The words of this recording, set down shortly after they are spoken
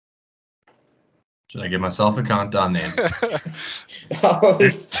Should I give myself a countdown then? I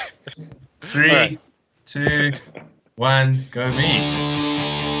was- 3, Alright. 2, 1, go me.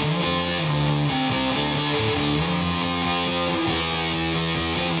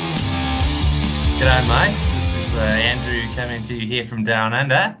 G'day mates, this is Andrew coming to you here from Down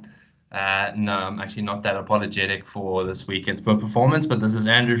Under. No, I'm actually not that apologetic for this weekend's poor performance, but this is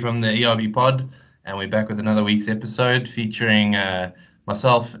Andrew from the ERB pod, and we're back with another week's episode featuring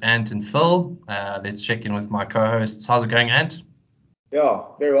myself, Ant, and Phil. Let's check in with my co-hosts. How's it going, Ant? Yeah,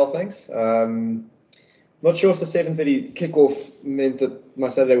 very well, thanks. Not sure if the 7:30 kickoff meant that my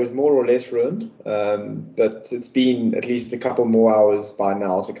Saturday was more or less ruined, but it's been at least a couple more hours by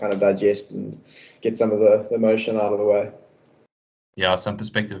now to kind of digest and get some of the emotion out of the way. Yeah, some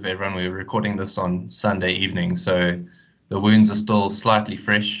perspective, everyone. We're recording this on Sunday evening, so the wounds are still slightly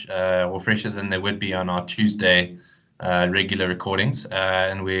fresh, or fresher than they would be on our Tuesday regular recordings.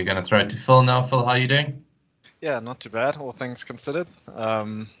 And we're going to throw it to Phil now. Phil, how are you doing? Yeah, not too bad, all things considered.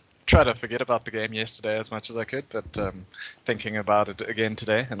 Try to forget about the game yesterday as much as I could, but thinking about it again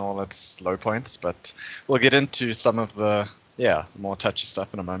today and all its low points. But we'll get into some of the more touchy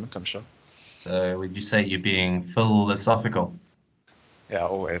stuff in a moment, I'm sure. So would you say you're being philosophical? Yeah,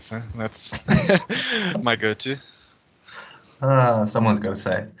 always. Huh? That's my go-to. Someone's got to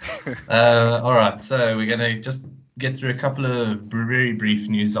say it. All right, so we're going to just get through a couple of very brief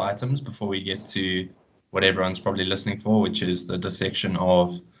news items before we get to what everyone's probably listening for, which is the dissection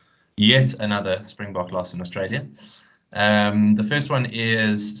of yet another Springbok loss in Australia. The first one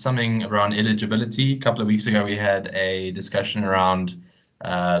is something around eligibility. A couple of weeks ago, we had a discussion around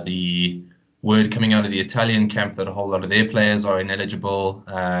the word coming out of the Italian camp that a whole lot of their players are ineligible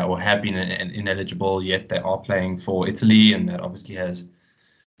or have been ineligible, yet they are playing for Italy, and that obviously has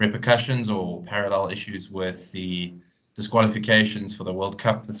repercussions or parallel issues with the disqualifications for the World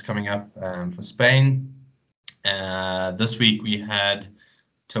Cup that's coming up for Spain. This week we had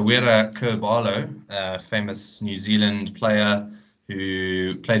Tawera Kerr-Barlow, a famous New Zealand player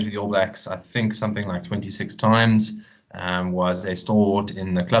who played for the All Blacks, I think something like 26 times, was a stalwart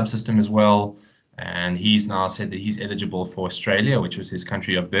in the club system as well, and he's now said that he's eligible for Australia, which was his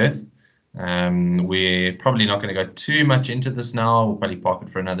country of birth. We're probably not going to go too much into this now. We'll probably park it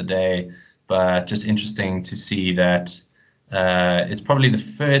for another day, but just interesting to see that it's probably the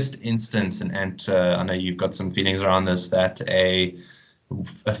first instance, and I know you've got some feelings around this, that a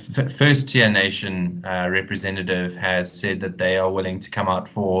first-tier nation representative has said that they are willing to come out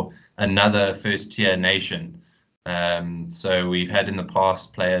for another first-tier nation. So we've had in the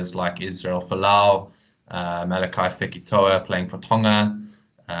past players like Israel Folau, Malachi Fekitoa playing for Tonga.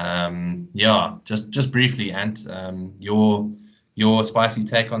 Just briefly, Ant, your spicy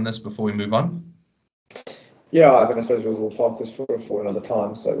take on this before we move on? Yeah, I suppose we'll park this for another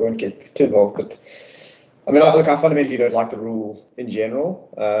time, so we won't get too involved. But I mean, I fundamentally don't like the rule in general.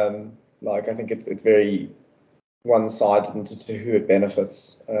 I think it's very one-sided to who it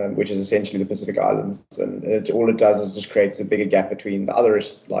benefits, which is essentially the Pacific Islands, and all it does is just creates a bigger gap between the other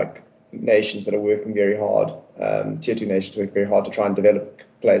nations that are working very hard, tier 2 nations working very hard to try and develop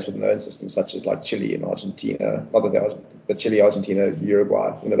players within their own systems, such as like Chile and Argentina, but Chile, Argentina,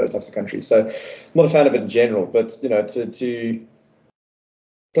 Uruguay, those types of countries. So I'm not a fan of it in general, but to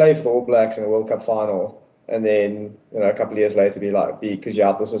play for the All Blacks in a World Cup final, and then a couple of years later because you're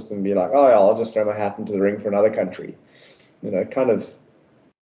out the system, be like, oh yeah, I'll just throw my hat into the ring for another country. Kind of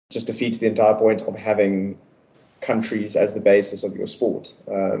just defeats the entire point of having countries as the basis of your sport.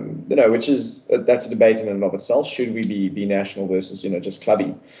 Which is that's a debate in and of itself. Should we be national versus just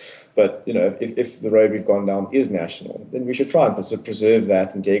clubby? But if the road we've gone down is national, then we should try and preserve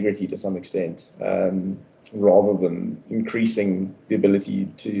that integrity to some extent, rather than increasing the ability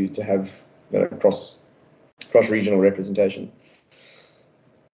to have cross-regional representation.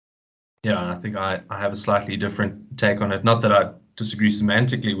 Yeah, and I think I have a slightly different take on it. Not that I disagree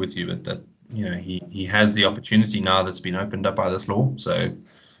semantically with you, but that he has the opportunity now that's been opened up by this law. So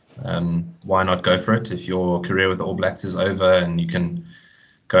why not go for it? If your career with the All Blacks is over and you can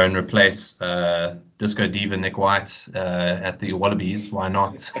go and replace Disco Diva Nick White at the Wallabies, why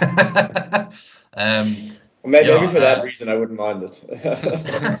not? Maybe for that reason I wouldn't mind it.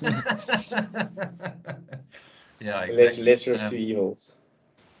 Yeah, exactly. Lesser of two evils.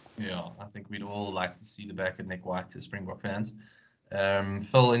 Yeah, I think we'd all like to see the back of Nick White as Springbok fans.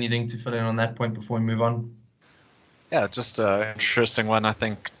 Phil, anything to fill in on that point before we move on? Yeah, just an interesting one. I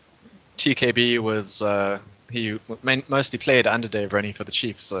think TKB was he mostly played under Dave Rennie for the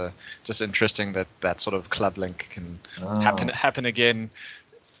Chiefs. So just interesting that sort of club link can happen again.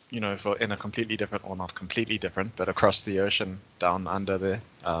 For in a completely different, or not completely different, but across the ocean down under there.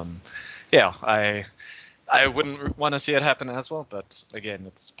 Yeah, I wouldn't want to see it happen as well, but again,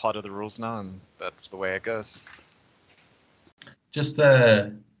 it's part of the rules now, and that's the way it goes. Just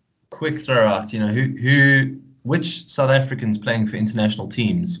a quick throw out, which South Africans playing for international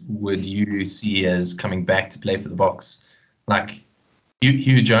teams would you see as coming back to play for the Boks? Like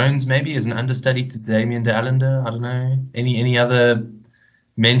Hugh Jones maybe as an understudy to Damien de Allende. I don't know. Any other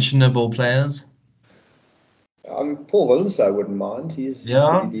mentionable players? Paul Williams, I wouldn't mind. He's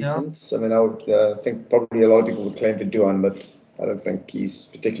pretty decent. Yeah. I mean, I would think probably a lot of people would claim to Duan, but I don't think he's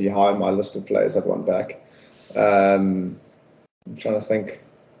particularly high on my list of players I'd want back. I'm trying to think.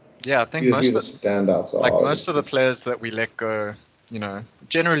 Yeah, I think most of the standouts are most of the players that we let go,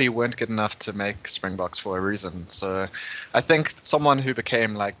 generally weren't good enough to make Springboks for a reason. So I think someone who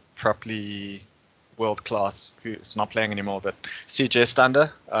became like properly world class, who's not playing anymore, but CJ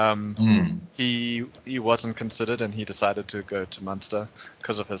Stander, he wasn't considered and he decided to go to Munster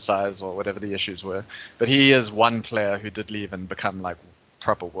because of his size or whatever the issues were. But he is one player who did leave and become like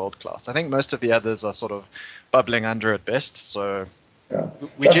proper world class. I think most of the others are sort of bubbling under at best. So yeah,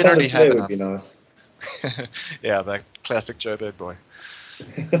 we generally have enough. Would be nice. Yeah, the classic Joburg boy.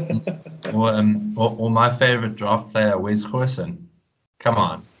 or my favorite draft player, Wes Goosen. Come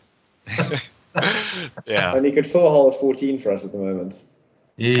on. Yeah. And he could fill a hole at 14 for us at the moment.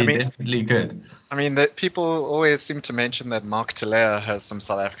 He definitely could. I mean, people always seem to mention that Mark Telea has some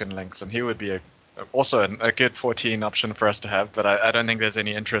South African links, and he would be also a good 14 option for us to have, but I don't think there's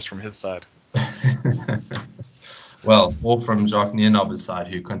any interest from his side. Well, or from Jacques Nienaber's side,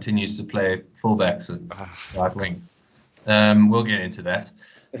 who continues to play fullbacks at right wing. We'll get into that.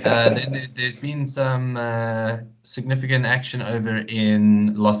 Then there's been some significant action over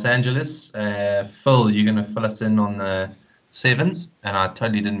in Los Angeles. Phil, you're going to fill us in on the sevens, and I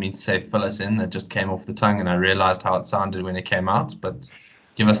totally didn't mean to say fill us in. It just came off the tongue, and I realized how it sounded when it came out. But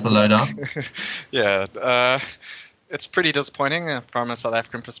give us the lowdown. Yeah, it's pretty disappointing from a South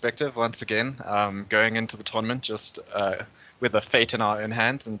African perspective. Once again, going into the tournament just with a fate in our own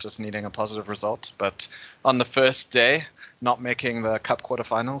hands and just needing a positive result. But on the first day, not making the cup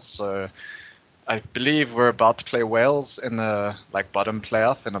quarterfinals. So I believe we're about to play Wales in the bottom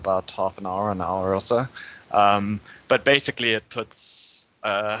playoff in about half an hour or so. But basically it puts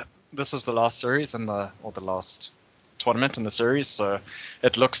this is the last series or the last tournament in the series. So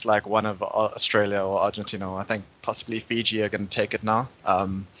it looks like one of Australia or Argentina, or I think possibly Fiji, are going to take it now.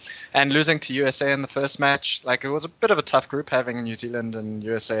 And losing to USA in the first match, it was a bit of a tough group having New Zealand and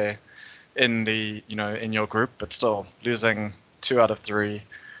USA in the in your group, but still losing 2 out of 3,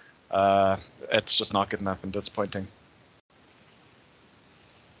 it's just not good enough and disappointing.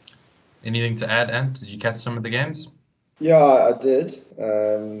 Anything to add, Ant? Did you catch some of the games? Yeah, I did.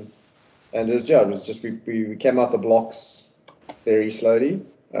 And it was just we came out the blocks very slowly.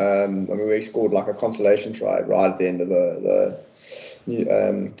 We scored a consolation try right at the end of the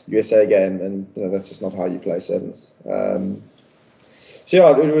USA game, and that's just not how you play sevens. So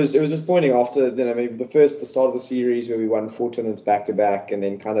yeah, it was disappointing after maybe the start of the series where we won 4 tournaments back to back and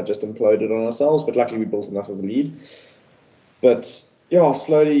then kind of just imploded on ourselves. But luckily we built enough of a lead. But yeah,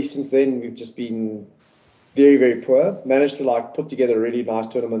 slowly since then we've just been very, very poor. Managed to put together a really nice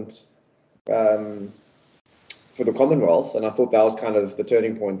tournament for the Commonwealth, and I thought that was kind of the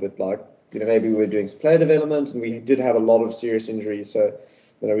turning point that maybe we were doing some player development, and we did have a lot of serious injuries, so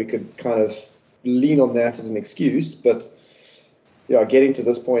we could kind of lean on that as an excuse. But yeah, getting to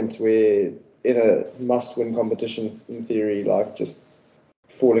this point where in a must-win competition, in theory, just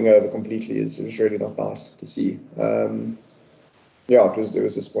falling over completely is really not nice to see. Yeah, it was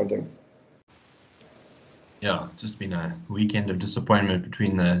disappointing. Yeah, it's just been a weekend of disappointment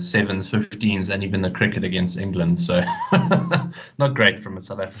between the sevens, 15s, and even the cricket against England. So not great from a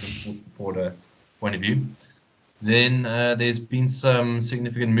South African sports supporter point of view. Then there's been some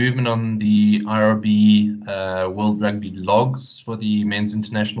significant movement on the IRB World Rugby logs for the men's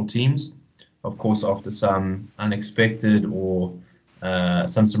international teams. Of course, after some unexpected or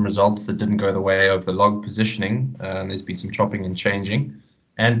some results that didn't go the way of the log positioning, there's been some chopping and changing.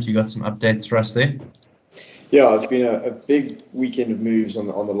 And you got some updates for us there? Yeah, it's been a big weekend of moves on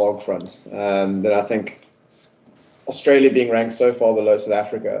the log front. That I think Australia being ranked so far below South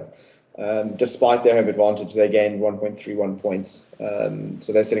Africa, despite their home advantage, they gained 1.31 points.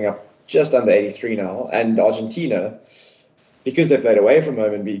 So they're sitting up just under 83 now. And Argentina, because they played away from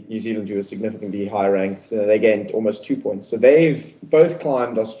home and beat New Zealand, who was significantly higher ranked, they gained almost 2 points. So they've both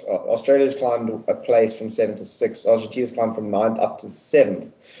climbed. Australia's climbed a place from 7th to 6th. Argentina's climbed from 9th up to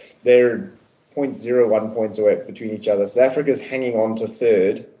 7th. They're 0.01 points away between each other. South Africa's hanging on to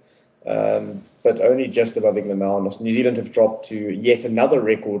 3rd. but only just above England now. New Zealand have dropped to yet another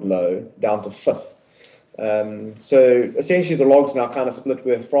record low, down to 5th. So essentially the logs now kind of split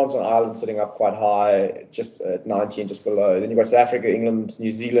with France and Ireland sitting up quite high, just at 90 and just below. Then you've got South Africa, England,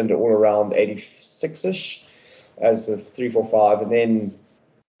 New Zealand are all around 86-ish as of 3, 4, 5. And then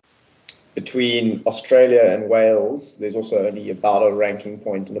between Australia and Wales, there's also only about a ranking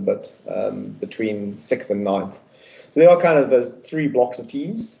point and a bit between 6th and 9th. So there are kind of those 3 blocks of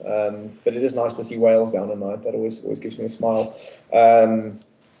teams, but it is nice to see Wales down in 9th. That always gives me a smile.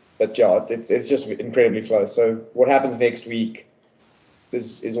 But yeah, it's just incredibly close. So what happens next week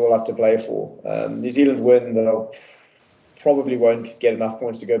is all up to play for. New Zealand win, they'll probably won't get enough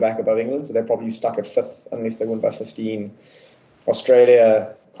points to go back above England, so they're probably stuck at 5th unless they win by 15.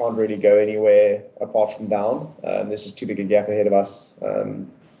 Australia can't really go anywhere apart from down. There's just too big a gap ahead of us,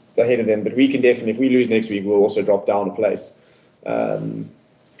 ahead of them. But we can definitely, if we lose next week, we'll also drop down a place,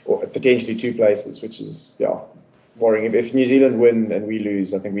 or potentially 2 places, which is worrying. If New Zealand win and we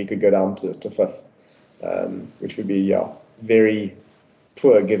lose, I think we could go down to 5th, which would be very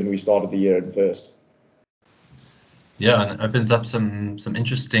poor given we started the year at 1st. Yeah, and it opens up some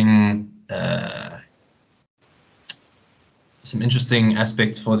interesting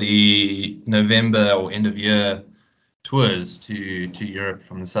aspects for the November or end of year tours to Europe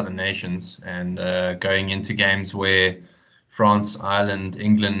from the southern nations, and going into games where France, Ireland,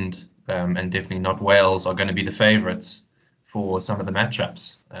 England, and definitely not Wales are going to be the favourites for some of the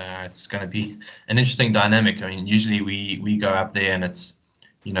matchups. It's going to be an interesting dynamic. I mean, usually we go up there and it's,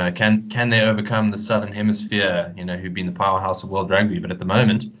 can they overcome the Southern Hemisphere, who've been the powerhouse of world rugby? But at the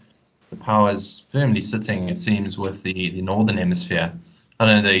moment, the power is firmly sitting, it seems, with the Northern Hemisphere. I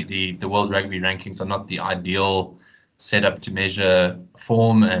know the World Rugby rankings are not the ideal setup to measure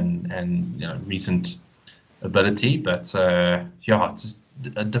form and recent ability, but it's just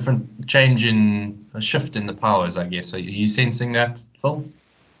a different a shift in the powers, I guess. Are you sensing that, Phil?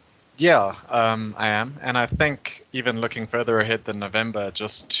 Yeah, I am. And I think even looking further ahead than November,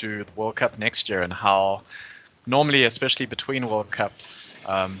 just to the World Cup next year, and how normally, especially between World Cups,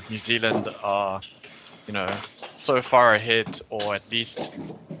 New Zealand are, so far ahead, or at least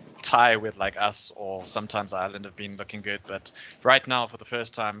tie with like us, or sometimes Ireland have been looking good. But right now, for the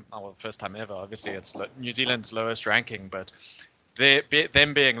first time ever, obviously it's New Zealand's lowest ranking, but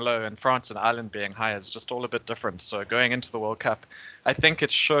them being low and France and Ireland being high is just all a bit different. So going into the World Cup, I think it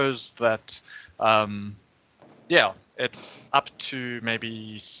shows that, it's up to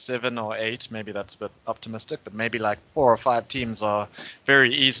maybe 7 or 8. Maybe that's a bit optimistic, but maybe like 4 or 5 teams are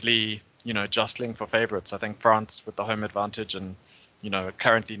very easily, jostling for favorites. I think France, with the home advantage and,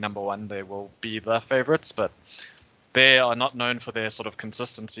 currently number 1, they will be the favorites, but they are not known for their sort of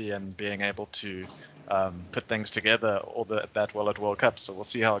consistency and being able to put things together that well at World Cup. So we'll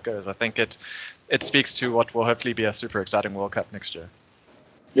see how it goes. I think it speaks to what will hopefully be a super exciting World Cup next year.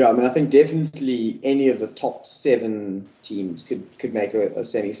 Yeah, I mean, I think definitely any of the top 7 teams could make a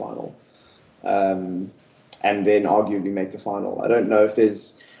semi-final, and then arguably make the final. I don't know if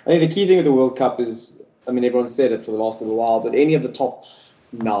there's... I think the key thing with the World Cup is, I mean, everyone's said it for the last little while, but any of the top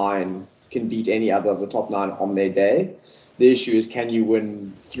 9 can beat any other of the top 9 on their day. The issue is, can you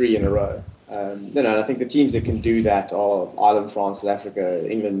win 3 in a row? I think the teams that can do that are Ireland, France, South Africa,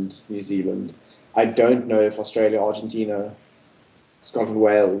 England, New Zealand. I don't know if Australia, Argentina, Scotland,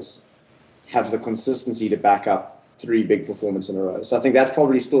 Wales have the consistency to back up 3 big performances in a row. So I think that's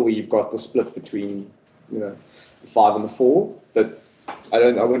probably still where you've got the split between, the 5 and the 4. But I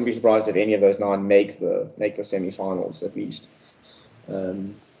wouldn't be surprised if any of those 9 make the semi-finals at least.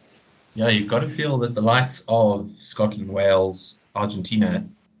 Yeah, you've got to feel that the likes of Scotland, Wales, Argentina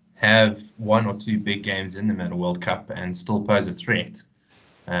have 1 or 2 big games in them at a World Cup and still pose a threat,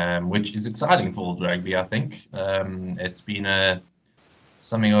 which is exciting for world rugby, I think. It's been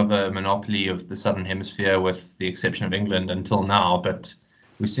something of a monopoly of the Southern Hemisphere, with the exception of England until now, but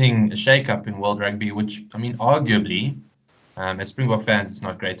we're seeing a shake-up in world rugby, which, I mean, arguably, as Springbok fans, it's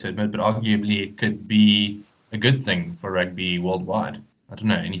not great to admit, but arguably it could be a good thing for rugby worldwide. I don't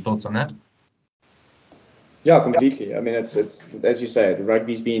know. Any thoughts on that? Yeah, completely. I mean, it's as you say, the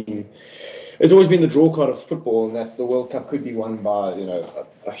rugby's it's always been the draw card of football, and that the World Cup could be won by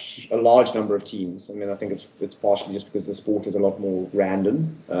a large number of teams. I mean, I think it's partially just because the sport is a lot more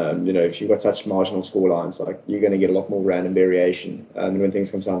random. If you've got such marginal score lines, like, you're going to get a lot more random variation, and when things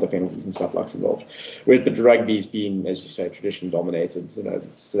come down to penalties and stuff like involved. But the rugby's been, as you say, tradition dominated.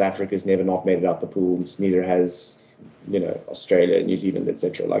 South Africa's never not made it out the pools. Neither has Australia, New Zealand,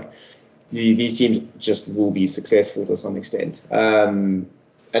 etc. Like, these teams just will be successful to some extent.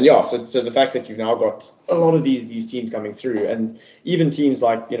 yeah, so the fact that you've now got a lot of these teams coming through, and even teams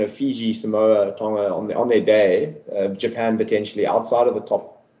like Fiji, Samoa, Tonga on their day, Japan potentially outside of the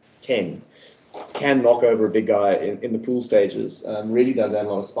top 10 can knock over a big guy in the pool stages, really does add a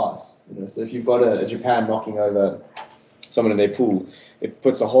lot of spice. So if you've got a Japan knocking over someone in their pool, it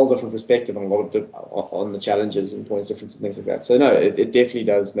puts a whole different perspective on on the challenges and points difference and things like that. So no, it definitely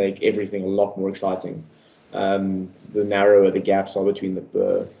does make everything a lot more exciting. The narrower the gaps are between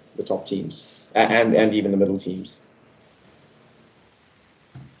the top teams and even the middle teams.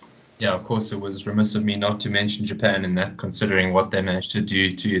 Yeah, of course, it was remiss of me not to mention Japan in that, considering what they managed to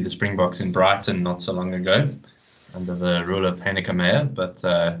do to the Springboks in Brighton not so long ago, under the rule of Heineke Meyer. But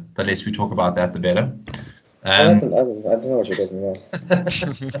the less we talk about that, the better. I don't know what you're talking about.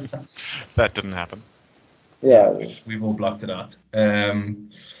 That didn't happen. Yeah, we've all blocked it out.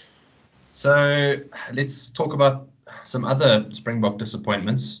 So let's talk about some other Springbok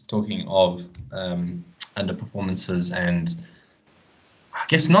disappointments, talking of underperformances and I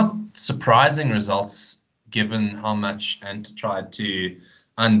guess not surprising results, given how much Ant tried to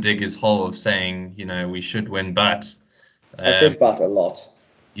undig his hole of saying, we should win, but... I said but a lot.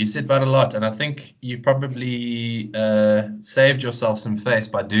 You said but a lot, and I think you've probably saved yourself some face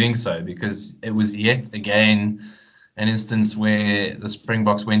by doing so, because it was yet again an instance where the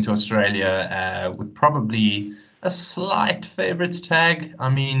Springboks went to Australia with probably a slight favourites tag. I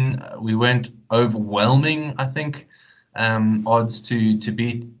mean, we weren't overwhelming, I think, odds to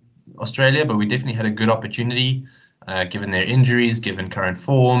beat Australia, but we definitely had a good opportunity, given their injuries, given current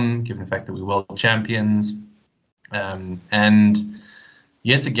form, given the fact that we're world champions. And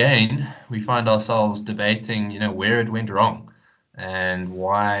yet again, we find ourselves debating, where it went wrong and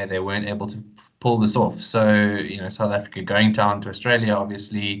why they weren't able to pull this off. So, South Africa going down to Australia,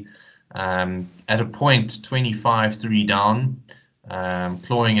 obviously, at a point 25-3 down,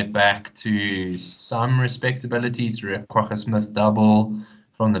 clawing it back to some respectability through a Kwagga Smith double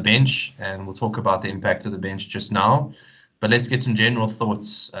from the bench. And we'll talk about the impact of the bench just now. But let's get some general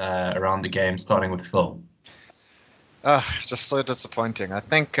thoughts around the game, starting with Phil. Just so disappointing. I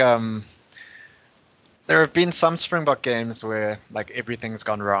think there have been some Springbok games where everything's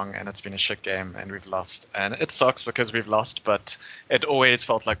gone wrong and it's been a shit game and we've lost, and it sucks because we've lost, but it always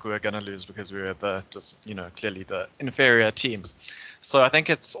felt like we were going to lose because we were clearly the inferior team. So I think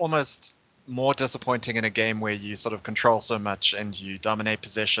it's almost more disappointing in a game where you sort of control so much and you dominate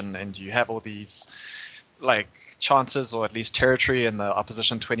possession and you have all these chances or at least territory in the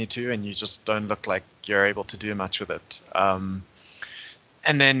opposition 22 and you just don't look like you're able to do much with it. And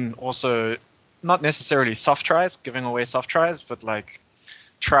then also not necessarily soft tries, giving away soft tries, but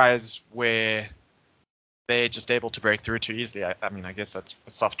tries where they're just able to break through too easily. I mean, I guess that's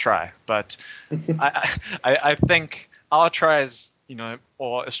a soft try, but I think our tries,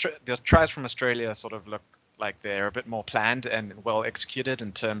 or the tries from Australia sort of look like they're a bit more planned and well executed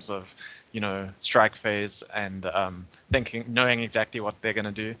in terms of, strike phase and knowing exactly what they're going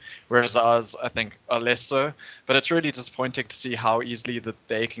to do. Whereas ours, I think, are less so. But it's really disappointing to see how easily that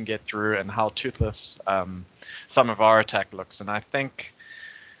they can get through and how toothless some of our attack looks. And I think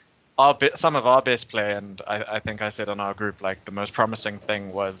some of our best play, and I think I said on our group, the most promising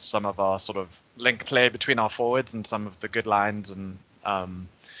thing was some of our sort of link play between our forwards and some of the good lines and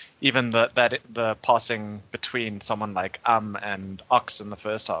even the passing between someone like and Ox in the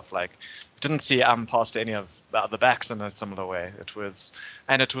first half, didn't see pass to any of the other backs in a similar way. It was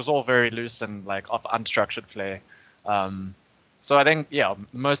all very loose and unstructured play. So I think the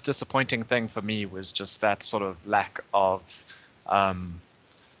most disappointing thing for me was just that sort of lack of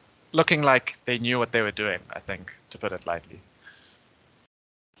looking like they knew what they were doing, I think, to put it lightly.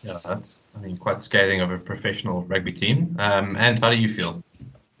 Yeah, that's quite scathing of a professional rugby team. And how do you feel?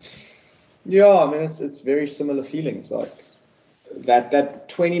 Yeah, I mean, it's very similar feelings. That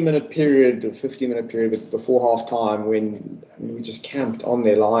 20-minute period or 15-minute period before half-time when we just camped on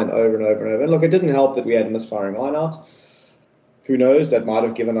their line over and over and over. And look, it didn't help that we had a misfiring line-out. Who knows? That might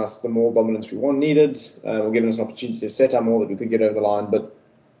have given us the more dominance we needed, or given us an opportunity to set up more that we could get over the line. But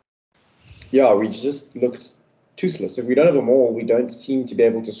yeah, we just looked toothless. If we don't have a maul, we don't seem to be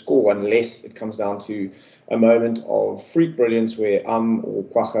able to score unless it comes down to a moment of freak brilliance where or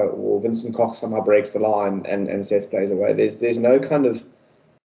Kwagga or Vincent Koch somehow breaks the line and sets plays away. There's no kind of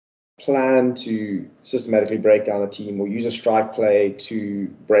plan to systematically break down a team or use a strike play to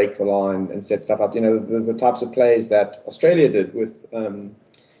break the line and set stuff up. The types of plays that Australia did with doing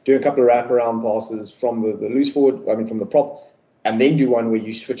a couple of wraparound passes from the loose forward, from the prop, and then do one where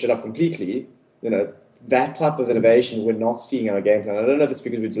you switch it up completely. That type of innovation we're not seeing in our game plan. I don't know if it's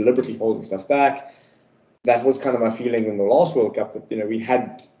because we're deliberately holding stuff back. that was kind of my feeling in the last World Cup, that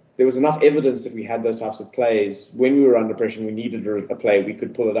there was enough evidence that we had those types of plays when we were under pressure and we needed a play, we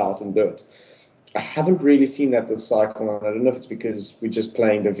could pull it out and do it. I haven't really seen that this cycle, and I don't know if it's because we're just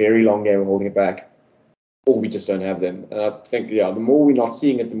playing the very long game of holding it back, or we just don't have them. And I think, the more we're not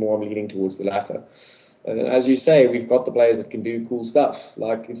seeing it, the more I'm leaning towards the latter. And as you say, we've got the players that can do cool stuff.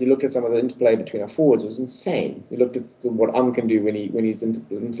 Like if you looked at some of the interplay between our forwards, it was insane. You looked at what can do when he's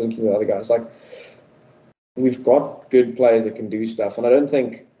interlinking with other guys. Like we've got good players that can do stuff, and I don't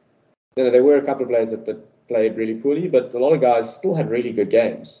think there were a couple of players that played really poorly, but a lot of guys still had really good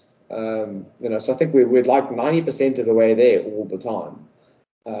games. So I think we're like 90% of the way there all the time.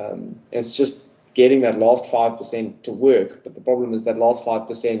 It's just getting that last 5% to work. But the problem is that last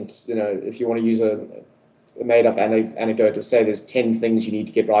 5%, if you want to use a made-up anecdote to say there's 10 things you need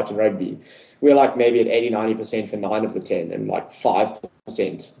to get right in rugby, we're like maybe at 80-90% for 9 of the 10 and like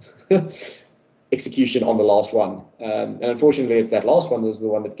 5% execution on the last one. And unfortunately, it's that last one that's the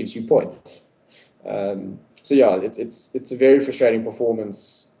one that gives you points. It's a very frustrating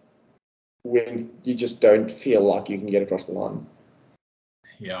performance when you just don't feel like you can get across the line.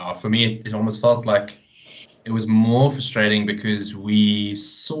 Yeah, for me, it almost felt like it was more frustrating because we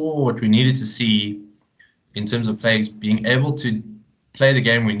saw what we needed to see in terms of players being able to play the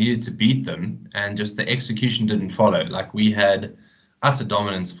game we needed to beat them, and just the execution didn't follow. Like we had utter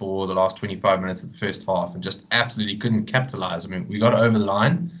dominance for the last 25 minutes of the first half and just absolutely couldn't capitalize. I mean, we got over the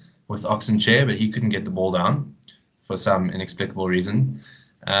line with Oxenchair, but he couldn't get the ball down for some inexplicable reason.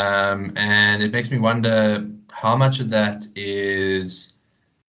 And it makes me wonder how much of that is,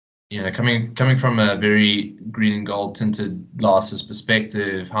 coming from a very green and gold tinted glasses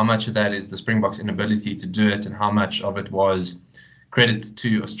perspective, how much of that is the Springboks' inability to do it, and how much of it was credit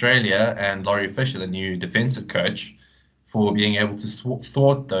to Australia and Laurie Fisher, the new defensive coach, for being able to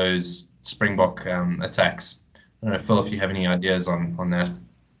thwart those Springbok attacks. I don't know, Phil, if you have any ideas on that.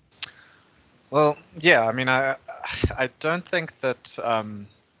 Well, yeah, I mean, I don't think that,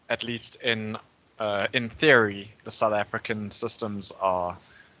 at least in theory, the South African systems are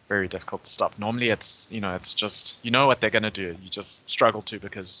very difficult to stop. Normally, it's just what they're going to do. You just struggle to,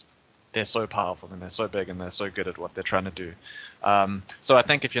 because they're so powerful and they're so big and they're so good at what they're trying to do. So I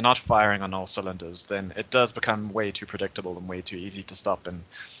think if you're not firing on all cylinders, then it does become way too predictable and way too easy to stop.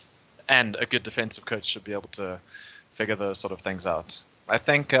 And a good defensive coach should be able to figure those sort of things out. I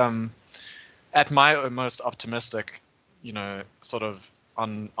think at my most optimistic, sort of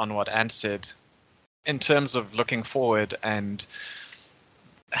on what Ant said, in terms of looking forward and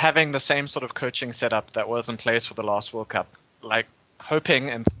having the same sort of coaching setup that was in place for the last World Cup, like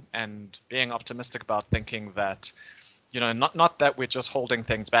hoping and being optimistic about thinking that, not that we're just holding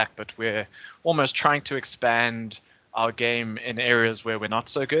things back, but we're almost trying to expand our game in areas where we're not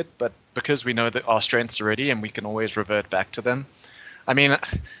so good, but because we know that our strengths already and we can always revert back to them. I mean,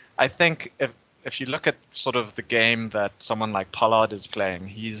 I think if you look at sort of the game that someone like Pollard is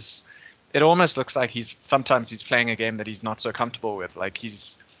playing, it almost looks like sometimes he's playing a game that he's not so comfortable with. Like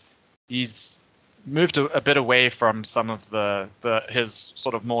he's moved a bit away from some of his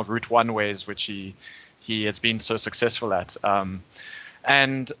sort of more route one ways, which he has been so successful at.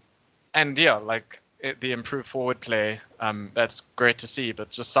 And yeah, like the improved forward play, that's great to see.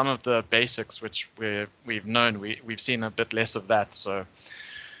 But just some of the basics, which we've known, we've seen a bit less of that. So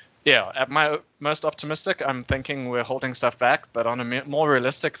yeah, at my most optimistic, I'm thinking we're holding stuff back. But on a more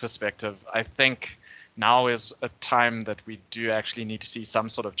realistic perspective, I think now is a time that we do actually need to see some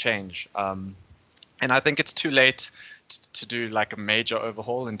sort of change. And I think it's too late to do like a major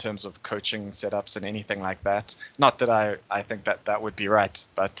overhaul in terms of coaching setups and anything like that. Not that I think that would be right,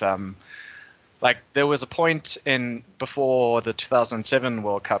 but like there was a point before the 2007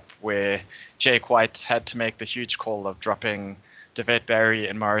 World Cup where Jake White had to make the huge call of dropping David Barry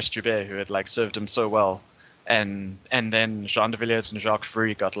and Maurice Joubert, who had like served him so well, and then Jean de Villiers and Jacques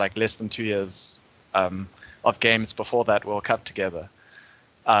Fourie got like less than 2 years of games before that World Cup together.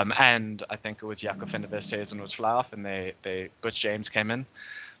 And I think it was Jaco van der Westhuizen was fly off, and Butch James came in.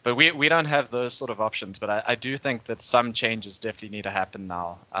 But we don't have those sort of options. But I do think that some changes definitely need to happen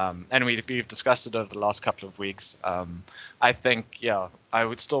now. And we've discussed it over the last couple of weeks. I think, yeah, I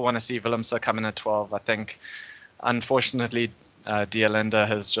would still want to see Willemse come in at 12. I think, unfortunately, D'Alenda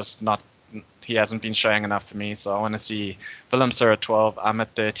has just not. He hasn't been showing enough for me. So I want to see Willemse at 12. I'm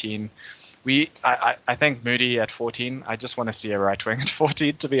at 13. I think Moody at 14. I just want to see a right wing at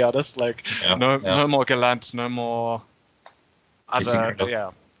 14, to be honest. Like no more Gallant, no more other.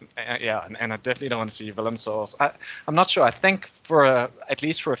 Yeah, and I definitely don't want to see Willem Source. I'm not sure. I think at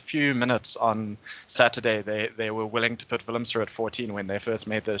least for a few minutes on Saturday, they were willing to put Willem at 14 when they first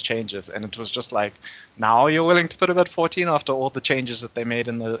made those changes, and it was just like, now you're willing to put him at 14 after all the changes that they made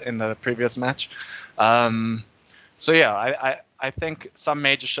in the previous match. So yeah, I think some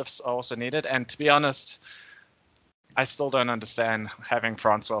major shifts are also needed, and to be honest, I still don't understand having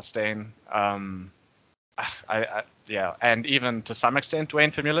Francois Steyn. And even to some extent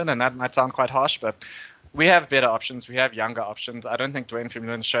Duane Vermeulen, and that might sound quite harsh, but we have better options. We have younger options. I don't think Duane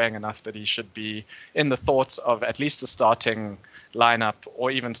Vermeulen is showing enough that he should be in the thoughts of at least the starting lineup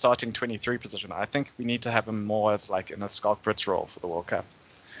or even starting 23 position. I think we need to have him more as like in a Schalk Brits role for the World Cup.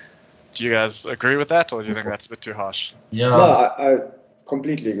 Do you guys agree with that, or do you think that's a bit too harsh? Yeah. No, I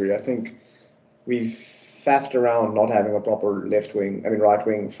completely agree. I think we've faffed around not having a proper right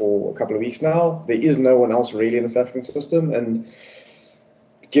wing for a couple of weeks now. There is no one else really in the South African system, and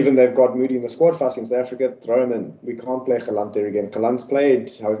given they've got Moody in the squad for South Africa, throw him in. We can't play Galant there again. Galant's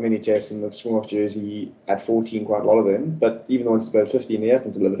played however many tests in the Springbok jersey at 14, quite a lot of them, but even the ones that played 15, he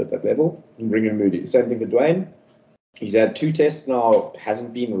hasn't delivered at that level. And bring in Moody. Same thing for Duane. He's had 2 tests now,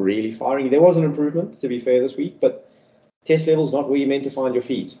 hasn't been really firing. There was an improvement, to be fair, this week, but test level's not where you're meant to find your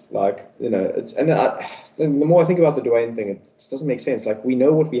feet. The more I think about the Duane thing, it doesn't make sense. Like, we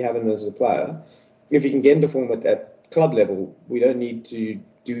know what we have in this as a player. If you can get into form at club level, we don't need to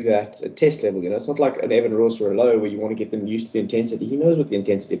do that at test level. It's not like an Evan Roos or a Lowe where you want to get them used to the intensity. He knows what the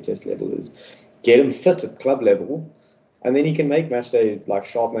intensity of test level is. Get him fit at club level, and then he can make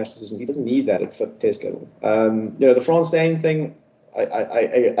sharp match decisions. He doesn't need that at fit test level. The Frans Steyn thing,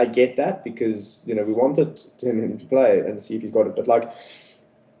 I get that, because we wanted him to play and see if he's got it. But I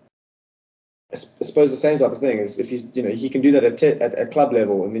suppose the same type of thing is if he's he can do that at club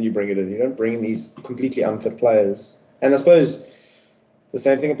level, and then you bring it in. You don't bring in these completely unfit players. And I suppose the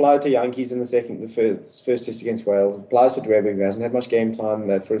same thing applied to Yankees in the first test against Wales. It applies to Dwebbe, who hasn't had much game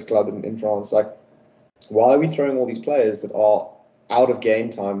time for his club in France. Why are we throwing all these players that are out of game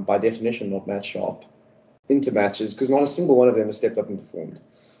time, by definition not match sharp, into matches? Because not a single one of them has stepped up and performed.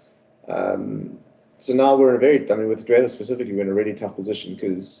 So now we're in with Dwebbe specifically, we're in a really tough position,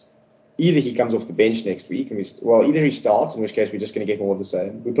 because either he comes off the bench next week, and either he starts, in which case we're just going to get more of the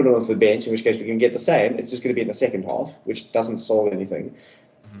same. We put him off the bench, in which case we can get the same. It's just going to be in the second half, which doesn't solve anything.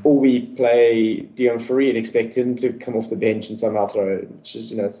 Or we play Deon Fourie and expect him to come off the bench and somehow throw it. Which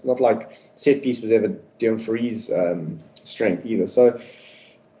is, it's not like set piece was ever Deon Fourie's strength either. So,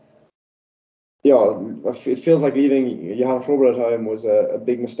 yeah, it feels like leaving Johan Frobel at home was a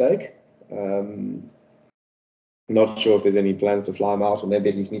big mistake. Not sure if there's any plans to fly him out, or maybe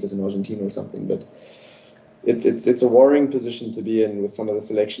at least meet us in Argentina or something. But it's a worrying position to be in with some of the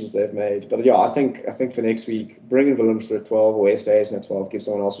selections they've made. But yeah, I think for next week, bringing Willemse at 12 or SAS at 12, give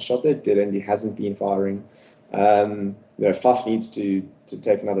someone else a shot there. Dylan hasn't been firing. Faf needs to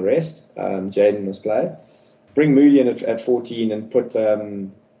take another rest. Jaden must play. Bring Moody in at 14 and put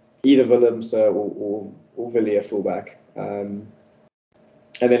either Willemse or Villiers fullback.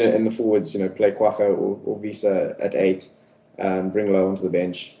 And then in the forwards, play Kwacha or Visa at 8, bring Lowe onto the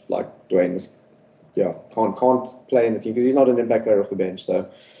bench, like Duane was. Yeah, can't play in the team because he's not an impact player off the bench.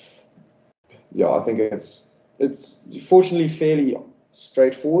 So, yeah, I think it's fortunately fairly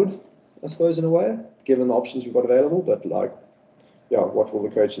straightforward, I suppose, in a way, given the options we've got available. But what will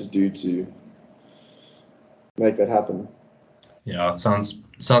the coaches do to make that happen? Yeah, it sounds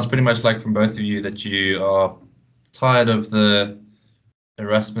pretty much like from both of you that you are tired of the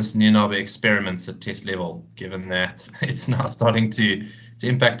Erasmus Nienaber experiments at test level, given that it's now starting to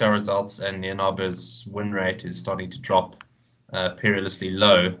impact our results, and Nienaber's win rate is starting to drop perilously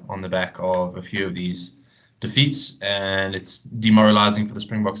low on the back of a few of these defeats, and it's demoralizing for the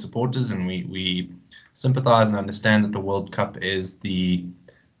Springbok supporters. And we sympathize and understand that the World Cup is the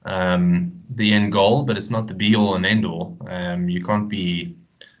end goal, but it's not the be all and end all. You can't be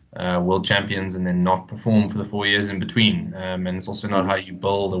world champions and then not perform for the 4 years in between, and it's also not how you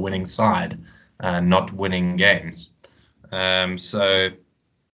build a winning side, not winning games. So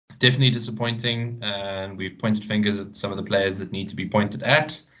definitely disappointing, and we've pointed fingers at some of the players that need to be pointed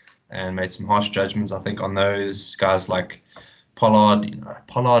at and made some harsh judgments, I think, on those guys like Pollard.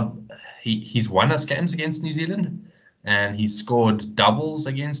 Pollard, he's won us games against New Zealand, and he scored doubles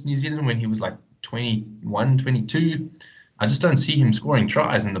against New Zealand when he was like 21, 22. I just don't see him scoring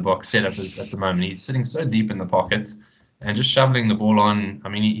tries in the box setup at the moment. He's sitting so deep in the pocket and just shoveling the ball on. I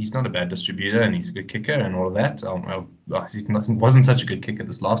mean, he's not a bad distributor, and he's a good kicker and all of that. He wasn't such a good kicker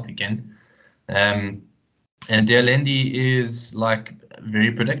this last weekend. And de Allende is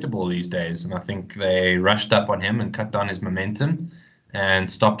very predictable these days, and I think they rushed up on him and cut down his momentum. and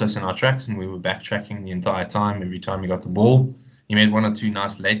stopped us in our tracks, and we were backtracking the entire time. Every time we got the ball, he made one or two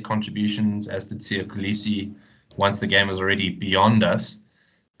nice late contributions, as did Siya Kolisi once the game was already beyond us.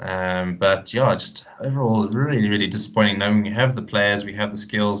 But yeah, just overall really, really disappointing knowing we have the players, we have the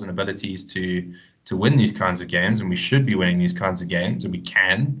skills and abilities to win these kinds of games, and we should be winning these kinds of games, and we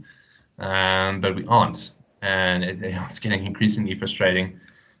can, but we aren't, and it's getting increasingly frustrating.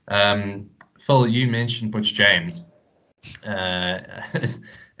 Phil, you mentioned Butch James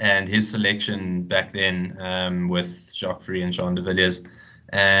and his selection back then with Jacques Fourie and Jean de Villiers,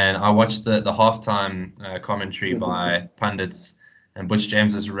 and I watched the halftime commentary by pundits. And Butch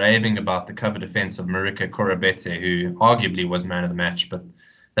James is raving about the cover defense of Marika Korobete, who arguably was man of the match. But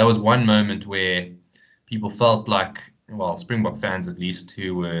that was one moment where people felt like, well, Springbok fans at least,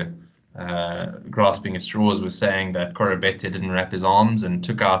 who were grasping at straws, were saying that Korobete didn't wrap his arms and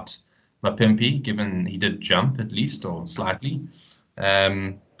took out Mapimpi, given he did jump at least, or slightly.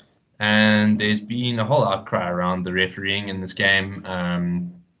 And there's been a whole outcry around the refereeing in this game,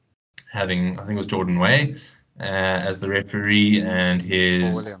 having, I think it was Jordan Way as the referee, and his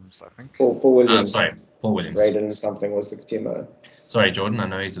Paul Williams, I think. Paul Williams. Paul Williams. Braden something was the TMO. Sorry, Jordan. I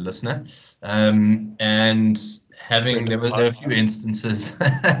know he's a listener. And having there were a few instances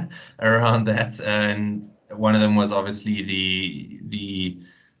around that, and one of them was obviously the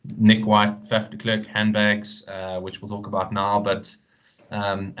Nick White Faf de Klerk handbags, which we'll talk about now, but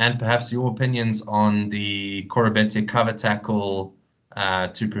and perhaps your opinions on the Korobete cover tackle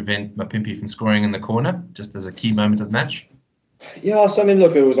to prevent Mapimpi from scoring in the corner, just as a key moment of the match. Yeah, so I mean,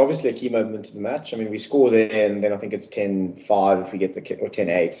 look, it was obviously a key moment of the match. I mean, we score there, and then I think it's 10-5 if we get the kick, or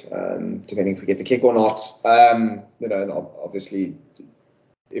 10-8, depending if we get the kick or not. And obviously,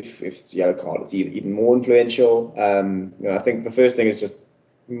 if it's a yellow card, it's even more influential. I think the first thing is just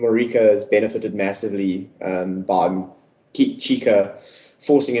Marika has benefited massively by Chika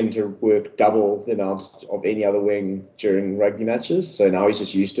forcing him to work double the amount of any other wing during rugby matches. So now he's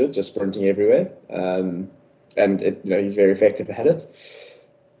just used to it, just sprinting everywhere. And he's very effective at it.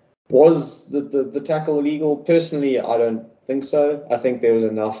 Was the tackle illegal? Personally, I don't think so. I think there was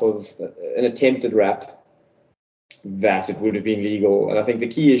enough of an attempted wrap that it would have been legal. And I think the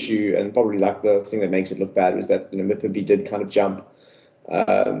key issue, and probably like the thing that makes it look bad, was that Mapimpi did kind of jump,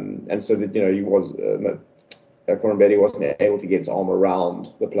 and so that he was. Korobete wasn't able to get his arm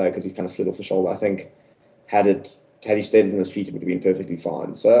around the player because he kind of slid off the shoulder. I think had he stayed on his feet, it would have been perfectly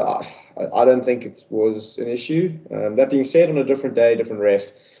fine. So I don't think it was an issue. That being said, on a different day, different ref,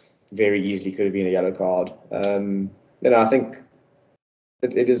 very easily could have been a yellow card. I think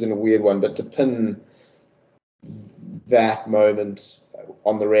it is a weird one, but to pin that moment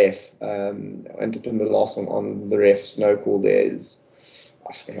on the ref and to pin the loss on the ref's no call there is,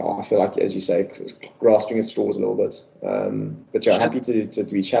 I feel like, as you say, grasping at straws a little bit. But yeah, happy to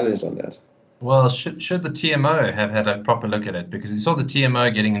be challenged on that. Well, should the TMO have had a proper look at it? Because we saw the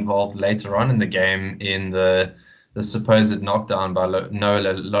TMO getting involved later on in the game in the supposed knockdown by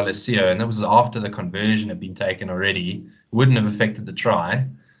Noah Lolesio, and that was after the conversion had been taken already. Wouldn't have affected the try.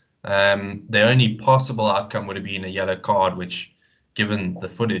 The only possible outcome would have been a yellow card, which, given the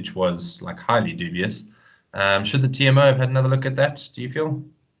footage, was like highly dubious. Should the TMO have had another look at that, do you feel?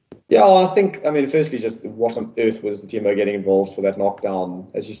 Yeah, I mean, firstly, just what on earth was the TMO getting involved for that knockdown?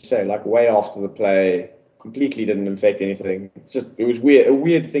 As you say, like way after the play, completely didn't affect anything. It was a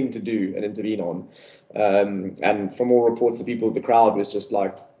weird thing to do and intervene on. And from all reports, the people, the crowd was just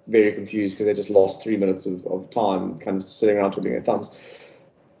like very confused because they just lost 3 minutes of time kind of sitting around twiddling their thumbs.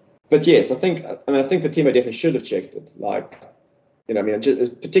 But yes, I think the TMO definitely should have checked it.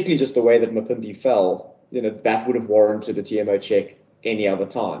 Particularly just the way that Mapimpi fell, that would have warranted a TMO check any other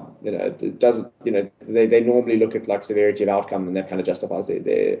time. It doesn't. They normally look at like severity of outcome, and that kind of justifies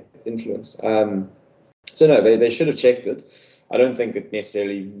their influence. So no, they should have checked it. I don't think it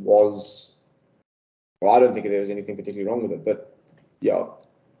necessarily was. Well, I don't think there was anything particularly wrong with it. But yeah,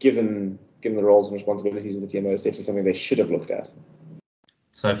 given the roles and responsibilities of the TMO, it's definitely something they should have looked at.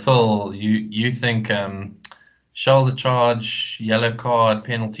 So Phil, you think shoulder charge, yellow card,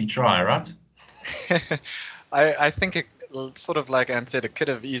 penalty, try, right? I think it, sort of like Ant said, it could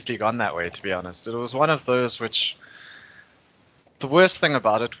have easily gone that way, to be honest. It was one of those which, the worst thing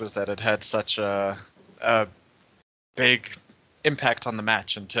about it was that it had such a big impact on the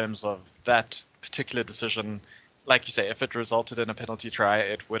match in terms of that particular decision. Like you say, if it resulted in a penalty try,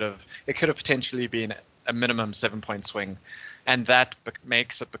 it could have potentially been a minimum 7-point swing, and that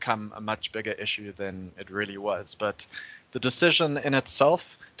makes it become a much bigger issue than it really was. But the decision in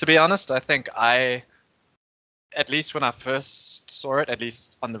itself, to be honest, I think at least when I first saw it, at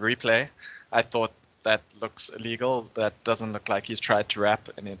least on the replay, I thought that looks illegal. That doesn't look like he's tried to wrap,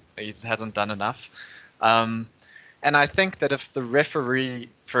 and he hasn't done enough. And I think that if the referee,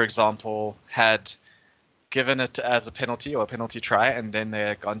 for example, had given it as a penalty or a penalty try, and then they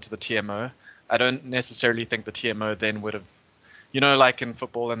had gone to the TMO, I don't necessarily think the TMO then would have, like in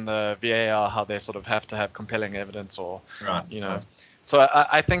football and the VAR, how they sort of have to have compelling evidence or, Right. Right. So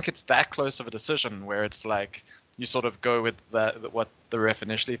I think it's that close of a decision where it's like you sort of go with what the ref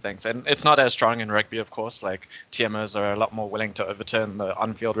initially thinks. And it's not as strong in rugby, of course, like TMOs are a lot more willing to overturn the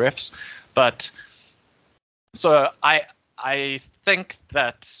on-field refs. But so I think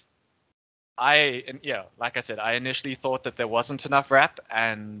that like I said, I initially thought that there wasn't enough wrap,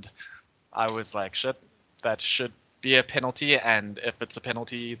 and I was like, shit, that should be a penalty, and if it's a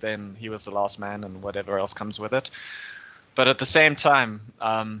penalty, then he was the last man and whatever else comes with it. But at the same time,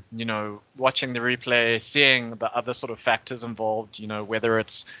 watching the replay, seeing the other sort of factors involved, whether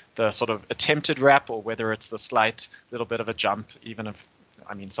it's the sort of attempted wrap or whether it's the slight little bit of a jump, even if,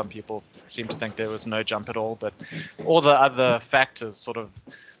 some people seem to think there was no jump at all, but all the other factors sort of,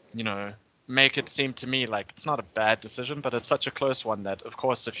 make it seem to me like it's not a bad decision, but it's such a close one that, of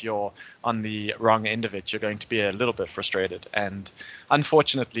course, if you're on the wrong end of it, you're going to be a little bit frustrated. And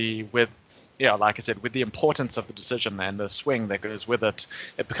unfortunately, like I said, with the importance of the decision and the swing that goes with it,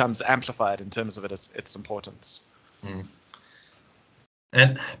 it becomes amplified in terms of its importance. Mm.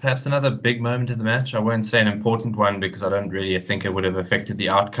 And perhaps another big moment in the match, I won't say an important one because I don't really think it would have affected the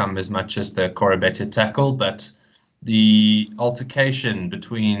outcome as much as the Korobeta tackle, but the altercation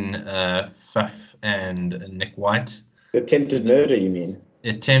between Faf and Nick White. Attempted murder, you mean?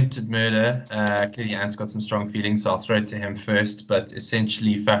 Attempted murder. Clearly, Ant's got some strong feelings, so I'll throw it to him first. But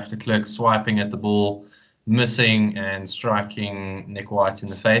essentially, Faf de Klerk swiping at the ball, missing and striking Nick White in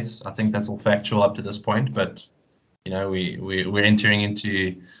the face. I think that's all factual up to this point, but we're entering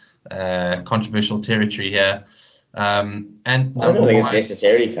into controversial territory here. And I don't think it's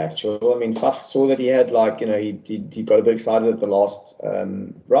necessarily factual. Faf saw that he had he got a bit excited at the last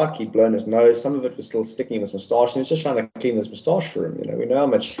ruck. He'd blown his nose. Some of it was still sticking in his moustache, and he was just trying to clean his moustache for him. We know how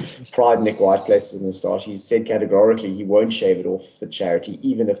much pride Nick White places in his moustache. He said categorically he won't shave it off for charity,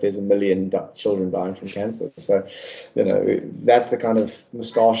 even if there's 1 million children dying from cancer. So, that's the kind of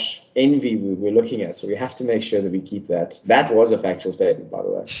moustache envy we're looking at. So we have to make sure that we keep that. That was a factual statement, by the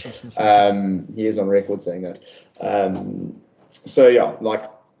way. He is on record saying that.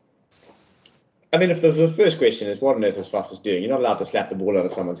 If the first question is what on earth is Faf doing, you're not allowed to slap the ball out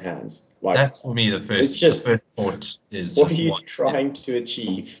of someone's hands. That's for me the first. The first thought is what are you trying to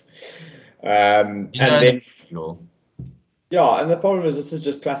achieve? And the problem is this is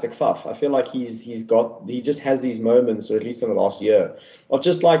just classic Faf. I feel like he just has these moments, or at least in the last year, of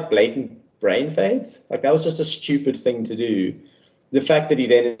just like blatant brain fades. Like that was just a stupid thing to do. The fact that he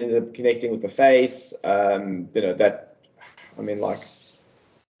then ended up connecting with the face, I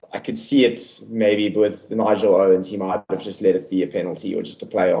could see it maybe with Nigel Owens. He might have just let it be a penalty or just a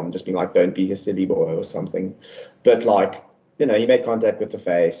play on, just being like, don't be a silly boy or something. But he made contact with the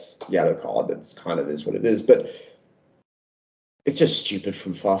face, yellow card. That's kind of is what it is. But it's just stupid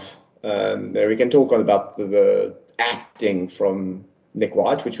from Faf. We can talk about the acting from Nick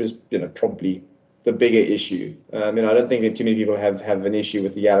White, which was, probably the bigger issue. I don't think that too many people have an issue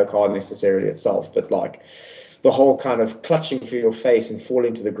with the yellow card necessarily itself, but the whole kind of clutching for your face and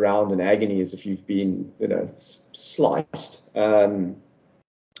falling to the ground in agony as if you've been, sliced,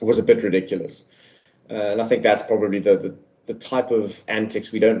 was a bit ridiculous. And I think that's probably the type of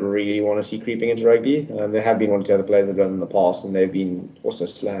antics we don't really want to see creeping into rugby. There have been one or two other players that have done in the past, and they've been also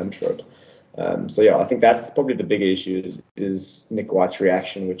slammed for it. I think that's probably the bigger issue is Nick White's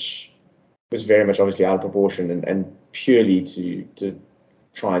reaction, which was very much obviously out of proportion and purely to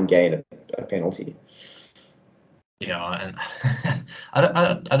try and gain a penalty. Yeah, and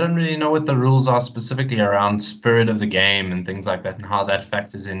I don't really know what the rules are specifically around spirit of the game and things like that, and how that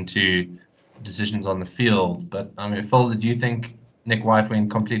factors into decisions on the field. But Phil, did you think Nick White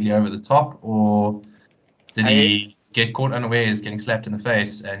went completely over the top, or did he get caught unawares, getting slapped in the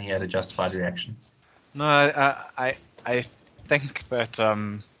face, and he had a justified reaction? No, I think that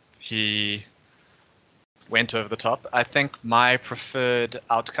he went over the top. I think my preferred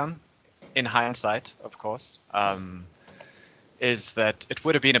outcome, in hindsight, of course, is that it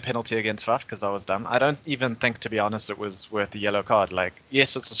would have been a penalty against Faf because I was dumb. I don't even think, to be honest, it was worth the yellow card.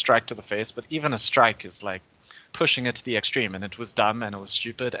 Yes, it's a strike to the face, but even a strike is pushing it to the extreme, and it was dumb and it was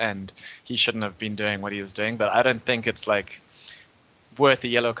stupid, and he shouldn't have been doing what he was doing. But I don't think it's worth a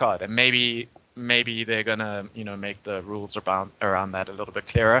yellow card. And maybe they're gonna make the rules around that a little bit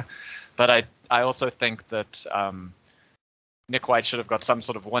clearer. But I also think that Nick White should have got some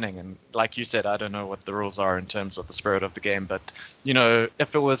sort of warning. And like you said, I don't know what the rules are in terms of the spirit of the game. But,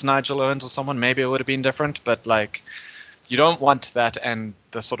 if it was Nigel Owens or someone, maybe it would have been different. But, you don't want that and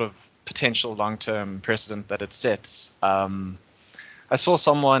the sort of potential long-term precedent that it sets. I saw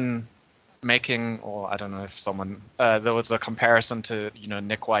someone making, or I don't know if someone, there was a comparison to,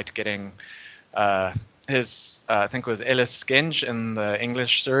 Nick White getting his, I think it was Ellis Genge in the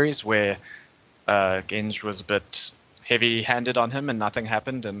English series, where Genge was a bit heavy-handed on him and nothing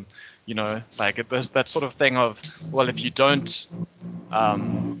happened, and that sort of thing of, well, if you don't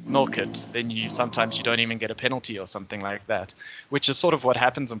milk it, then sometimes you don't even get a penalty or something like that, which is sort of what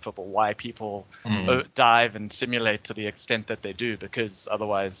happens in football, why people dive and simulate to the extent that they do, because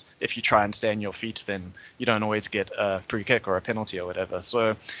otherwise, if you try and stay on your feet, then you don't always get a free kick or a penalty or whatever.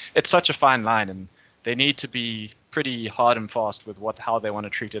 So it's such a fine line, and they need to be pretty hard and fast with how they want to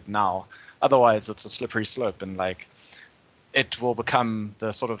treat it now. Otherwise, it's a slippery slope, and it will become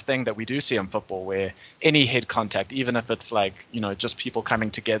the sort of thing that we do see in football, where any head contact, even if it's just people coming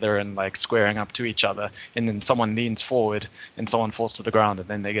together and squaring up to each other, and then someone leans forward and someone falls to the ground and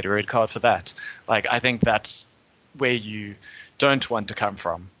then they get a red card for that. I think that's where you don't want to come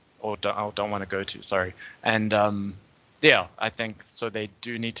from, or don't want to go to, sorry. And I think so they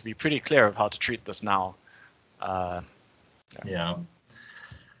do need to be pretty clear of how to treat this now.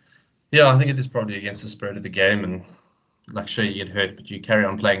 Yeah, I think it is probably against the spirit of the game, and sure, you get hurt, but you carry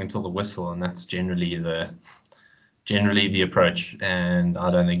on playing until the whistle, and that's generally the approach. And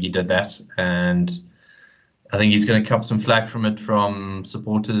I don't think he did that, and I think he's going to cop some flack from it from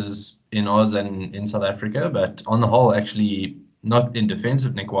supporters in Oz and in South Africa. But on the whole, actually, not in defense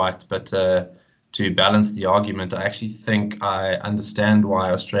of Nick White, but to balance the argument, I actually think I understand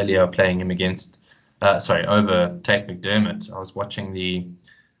why Australia are playing him over Tate McDermott. I was watching the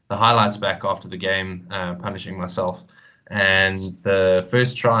highlights back after the game, punishing myself. And the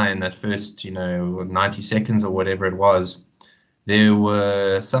first try in that first, 90 seconds or whatever it was, there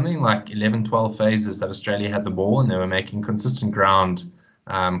were something like 11, 12 phases that Australia had the ball, and they were making consistent ground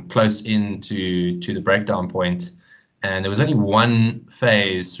close into the breakdown point. And there was only one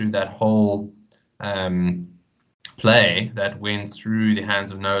phase through that whole play that went through the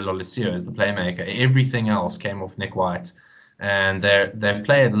hands of Noah Lolesio as the playmaker. Everything else came off Nick White. And they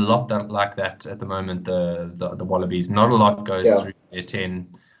play a lot like that at the moment, the Wallabies. Not a lot goes through their 10.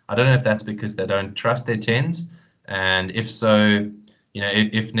 I don't know if that's because they don't trust their 10s. And if so,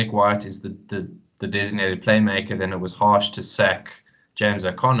 if Nick White is the designated playmaker, then it was harsh to sack James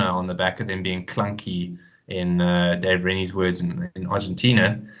O'Connor on the back of them being clunky, in Dave Rennie's words, in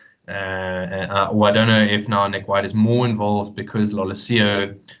Argentina. I don't know if now Nick White is more involved because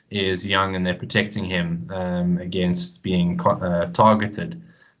Lolesio is young and they're protecting him against being targeted.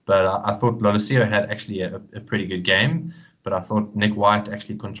 But I thought Lolesio had actually a pretty good game, but I thought Nick White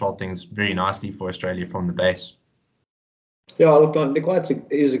actually controlled things very nicely for Australia from the base. Yeah, look, Nick White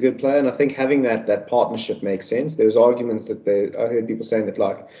is a good player, and I think having that partnership makes sense. There was arguments that I heard people saying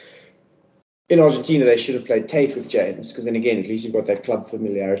that in Argentina, they should have played Tate with James, because then again, at least you've got that club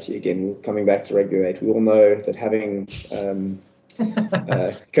familiarity again. Coming back to Rugby 8, we all know that having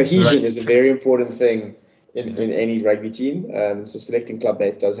cohesion is a very important thing in any rugby team. So selecting club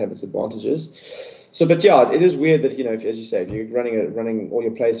mates does have its advantages. So, but yeah, it is weird that, as you say, if you're running all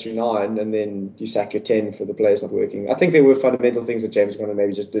your plays through 9 and then you sack your 10 for the players not working. I think there were fundamental things that James Conner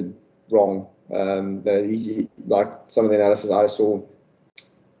maybe just did wrong. Like some of the analysis I saw,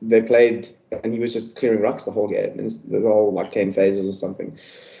 they played and he was just clearing rucks the whole game, and the whole 10 phases or something.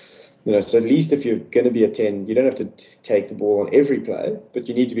 So at least if you're going to be a 10, you don't have to take the ball on every play, but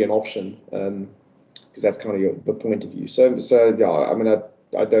you need to be an option, because that's kind of the point of view. So yeah, I mean,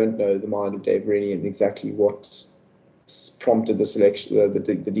 I don't know the mind of Dave Rennie and exactly what prompted the selection, the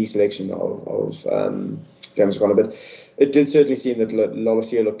deselection of James Conner, but it did certainly seem that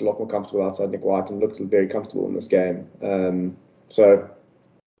Lolesio looked a lot more comfortable outside Nick White and looked very comfortable in this game. So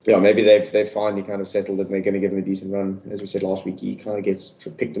yeah, maybe they've finally kind of settled it and they're going to give him a decent run. As we said last week, he kind of gets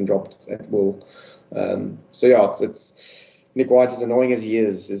picked and dropped at will. So yeah, it's Nick White, as annoying as he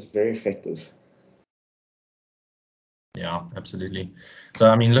is very effective. Yeah, absolutely. So,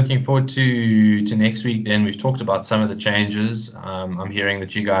 I mean, looking forward to next week then. We've talked about some of the changes. I'm hearing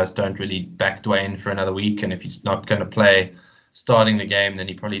that you guys don't really back Dwayne for another week, and if he's not going to play starting the game, then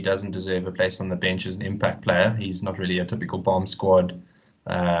he probably doesn't deserve a place on the bench as an impact player. He's not really a typical bomb squad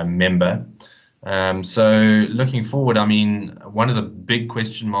member. So looking forward, I mean, one of the big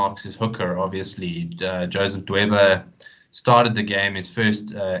question marks is hooker, obviously. Joseph Dweba started the game. His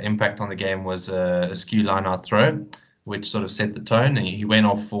first impact on the game was a skew line-out throw, which sort of set the tone. And he went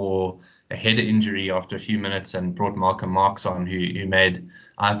off for head injury after a few minutes and brought Malcolm Marks on, who made,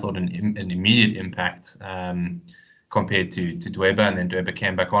 I thought, an immediate impact compared to Dweba. And then Dweba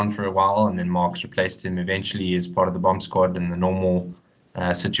came back on for a while, and then Marks replaced him eventually as part of the bomb squad in the normal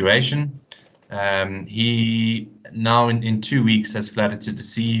situation. He now in 2 weeks has flattered to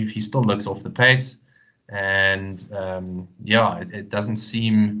deceive. He still looks off the pace, and it doesn't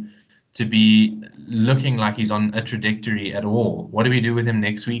seem to be looking like he's on a trajectory at all. What do we do with him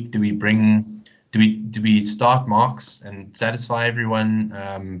next week? Do we start Marks and satisfy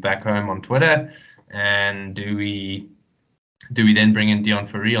everyone back home on Twitter? And do we then bring in Deon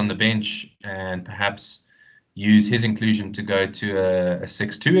Fourie on the bench and perhaps use his inclusion to go to a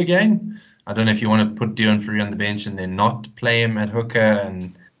 6-2 again? I don't know if you want to put Deon Fourie on the bench and then not play him at hooker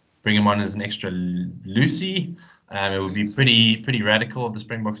and bring him on as an extra Lucy. It would be pretty radical of the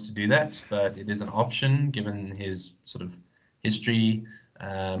Springboks to do that, but it is an option given his sort of history.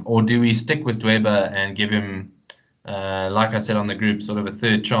 Or do we stick with Dweba and give him, like I said on the group, sort of a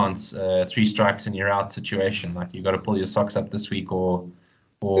third chance, 3 strikes and you're out situation? Like you've got to pull your socks up this week or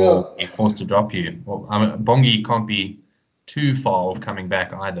be forced to drop you. Well, Bongi can't be too far off coming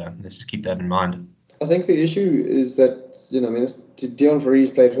back either. Let's just keep that in mind. I think the issue is that, Deon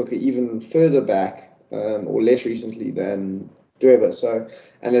Fourie's played hooker even further back, or less recently than Dweba. So,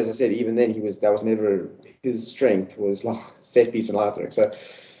 and as I said, even then that was never his strength, was like set piece and line throwing. So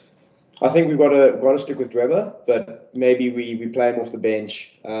I think we've got to stick with Dweba, but maybe we play him off the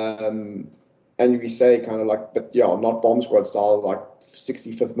bench, and we say kind of like, but yeah, not bomb squad style, like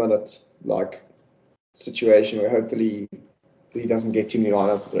 65th minute like situation where hopefully he doesn't get too many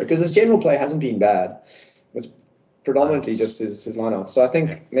lineouts because his general play hasn't been bad. It's predominantly just his lineouts. So I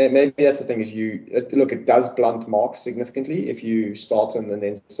think maybe that's the thing is it does blunt Marks significantly if you start him and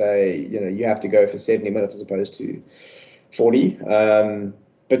then say, you have to go for 70 minutes as opposed to 40.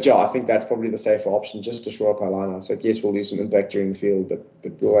 But yeah, I think that's probably the safer option, just to shore up our lineouts. So yes, we'll lose some impact during the field, but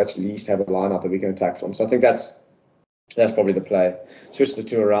we'll at least have a lineout that we can attack from. So I think that's probably the play. Switch the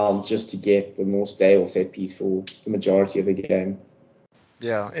two around just to get the more stable set piece for the majority of the game.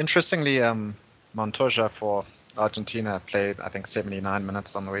 Yeah, interestingly, Montoya for Argentina played, I think, 79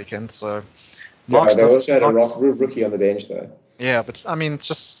 minutes on the weekend. So Marks they also had a rookie on the bench though. Yeah, but I mean,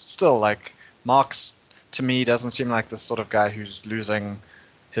 just still, like, Marks to me doesn't seem like the sort of guy who's losing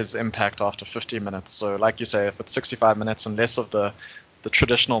his impact after 50 minutes. So like you say, if it's 65 minutes and less of the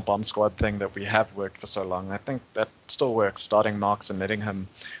traditional bomb squad thing that we have worked for so long, I think that still works, starting Marks and letting him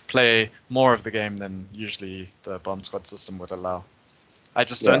play more of the game than usually the bomb squad system would allow. I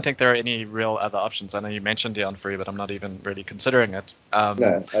just don't think there are any real other options. I know you mentioned Deon Fourie, but I'm not even really considering it.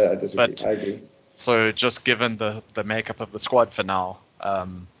 No, I disagree. I agree. So just given the makeup of the squad for now,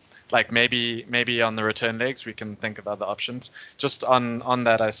 like maybe on the return legs we can think of other options. Just on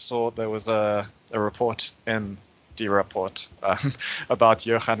that, I saw there was a report in the report about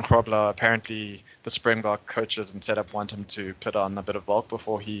Johan Grobler. Apparently the Springbok coaches and setup want him to put on a bit of bulk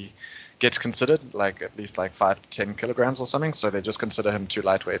before he gets considered, like at least like 5 to 10 kilograms or something. So they just consider him too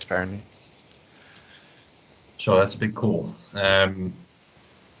lightweight apparently. Sure, that's a big call.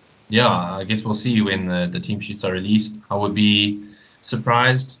 Yeah, I guess we'll see when the team sheets are released. I would be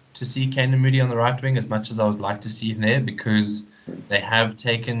surprised to see Canan Moodie on the right wing as much as I would like to see him there, because they have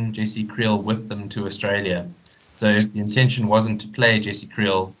taken Jesse Creel with them to Australia. So if the intention wasn't to play Jesse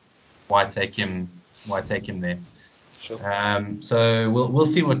Creel, why take him there? Sure. So we'll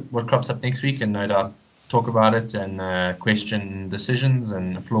see what crops up next week, and no doubt talk about it and question decisions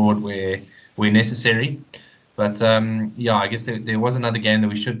and applaud where necessary. But I guess there was another game that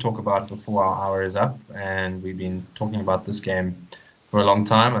we should talk about before our hour is up, and we've been talking about this game for a long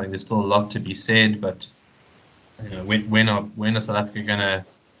time. I think there's still a lot to be said, but when are South Africa going to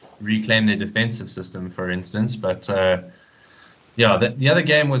reclaim their defensive system, for instance? But the other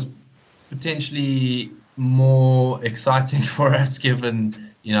game was potentially more exciting for us, given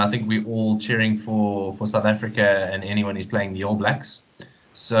I think we're all cheering for South Africa and anyone who's playing the All Blacks.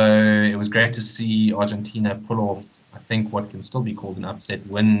 So it was great to see Argentina pull off, I think, what can still be called an upset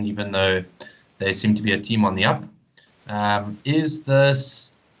win, even though they seem to be a team on the up. Is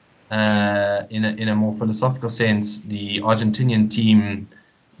this, in a more philosophical sense, the Argentinian team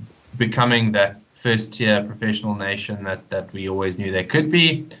becoming that first-tier professional nation that we always knew they could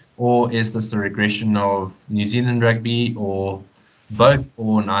be, or is this a regression of New Zealand rugby, or both,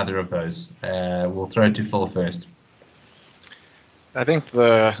 or neither of those? We'll throw it to Phil first. I think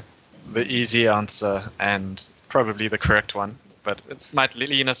the easy answer, and probably the correct one, but it might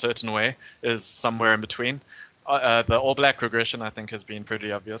lean a certain way, is somewhere in between. The All Black regression, I think, has been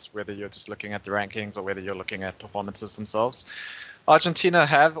pretty obvious, whether you're just looking at the rankings or whether you're looking at performances themselves. Argentina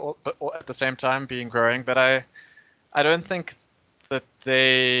have at the same time been growing, but I don't think that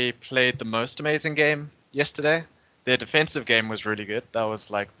they played the most amazing game yesterday. Their defensive game was really good. That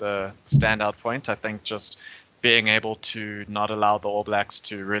was like the standout point. I think just being able to not allow the All Blacks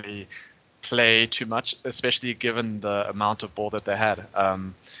to really play too much, especially given the amount of ball that they had.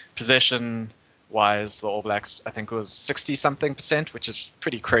 Possession wise, the All Blacks, I think it was 60-something%, which is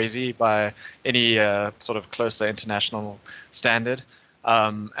pretty crazy by any sort of closer international standard.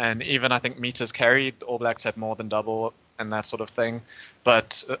 And even I think meters carried, the All Blacks had more than double and that sort of thing.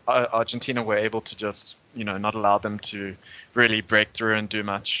 But Argentina were able to just, not allow them to really break through and do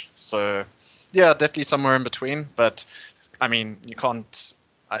much. So, yeah, definitely somewhere in between. But, I mean, you can't,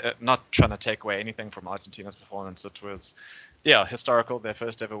 not trying to take away anything from Argentina's performance. It was, historical, their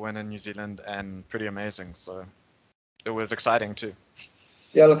first ever win in New Zealand, and pretty amazing. So it was exciting too.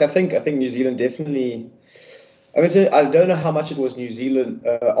 Yeah, look, I think New Zealand definitely. I mean, I don't know how much it was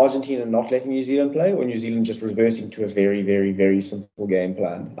Argentina not letting New Zealand play, or New Zealand just reverting to a very, very, very simple game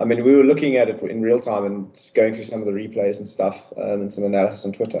plan. I mean, we were looking at it in real time and going through some of the replays and stuff, and some analysis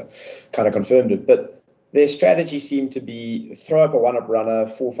on Twitter kind of confirmed it. But their strategy seemed to be throw up a one-up runner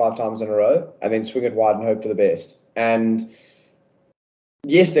 4 or 5 times in a row and then swing it wide and hope for the best. And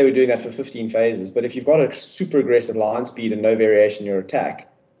yes, they were doing that for 15 phases, but if you've got a super aggressive line speed and no variation in your attack,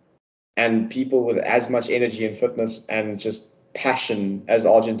 and people with as much energy and fitness and just passion as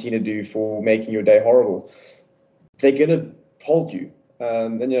Argentina do for making your day horrible, they're going to hold you.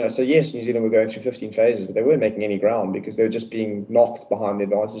 So yes, New Zealand were going through 15 phases, but they weren't making any ground because they were just being knocked behind the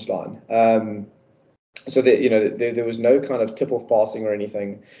advantage line. So there was no kind of tip-off passing or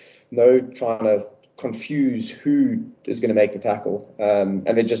anything, no trying to confuse who is going to make the tackle, and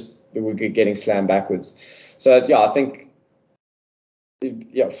they were getting slammed backwards. So yeah, I think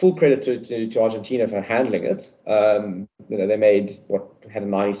full credit to Argentina for handling it. They had a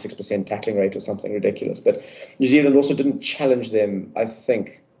 96% tackling rate or something ridiculous, but New Zealand also didn't challenge them, I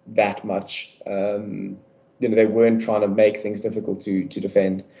think, that much. They weren't trying to make things difficult to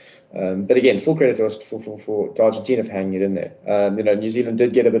defend. But again, full credit to Argentina for hanging it in there. New Zealand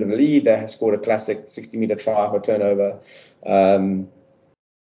did get a bit of a lead. They scored a classic 60-meter try or turnover.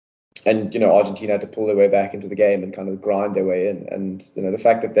 And Argentina had to pull their way back into the game and kind of grind their way in. And the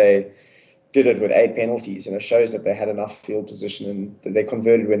fact that they did it with 8 penalties, shows that they had enough field position and that they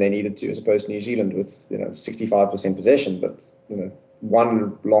converted when they needed to, as opposed to New Zealand with 65% possession, but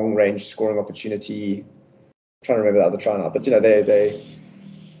one long range scoring opportunity. I'm trying to remember the other try now, but they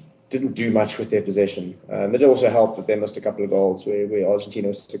didn't do much with their possession. It also helped that they missed a couple of goals where Argentina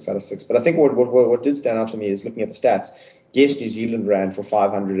was 6 out of 6. But I think what did stand out for me is looking at the stats. Yes, New Zealand ran for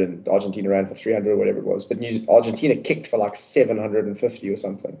 500 and Argentina ran for 300 or whatever it was, but Argentina kicked for like 750 or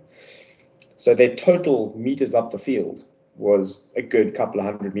something. So their total meters up the field was a good couple of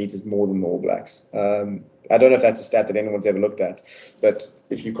 100 meters more than the All Blacks. I don't know if that's a stat that anyone's ever looked at, but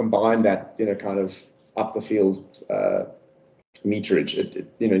if you combine that, kind of up the field meterage,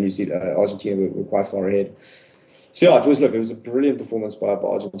 New Zealand, Argentina were quite far ahead. So yeah, it was a brilliant performance by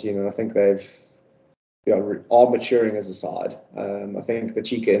Argentina, and I think they've are maturing as a side. I think the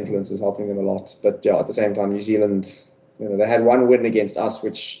Chica influence is helping them a lot, but yeah, at the same time, New Zealand, they had one win against us,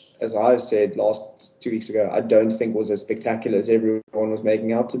 which, as I said 2 weeks ago, I don't think was as spectacular as everyone was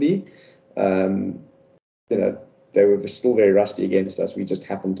making out to be. They were still very rusty against us. We just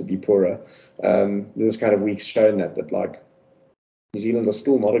happened to be poorer. This kind of week's shown that like New Zealand are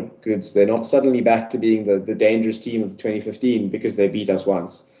still not a good. They're not suddenly back to being the dangerous team of 2015 because they beat us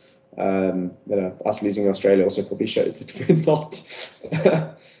once. Us losing Australia also probably shows that we're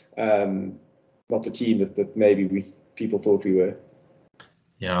not the team that maybe people thought we were.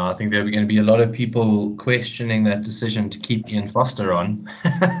 Yeah, I think there were going to be a lot of people questioning that decision to keep Ian Foster on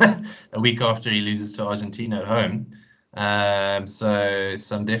a week after he loses to Argentina at home. So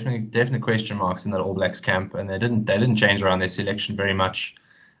some definite question marks in that All Blacks camp, and they didn't change around their selection very much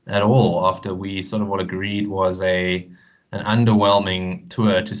at all after we sort of what agreed was an underwhelming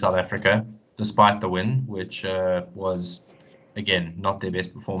tour to South Africa, despite the win, which was again not their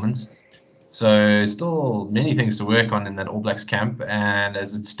best performance. So still many things to work on in that All Blacks camp, and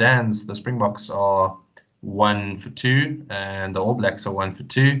as it stands, the Springboks are 1 for 2, and the All Blacks are 1 for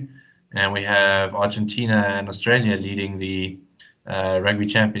 2, and we have Argentina and Australia leading the Rugby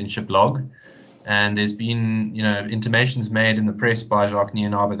Championship log. And there's been, intimations made in the press by Jacques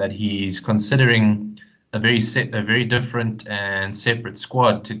Nienaber that he's considering a very different and separate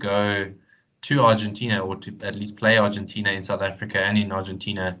squad to go to Argentina, or to at least play Argentina in South Africa and in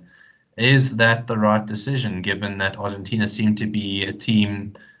Argentina. Is that the right decision, given that Argentina seem to be a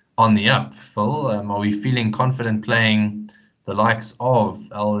team on the up, Phil? Are we feeling confident playing the the likes of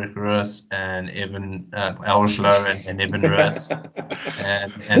Elric Roos and Elric Lowe and Evan Roos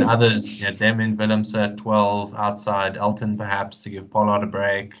and others, Damien Willemse at 12 outside Elton perhaps to give Pollard a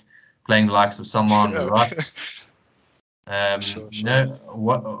break, playing the likes of Salman Rot. Sure.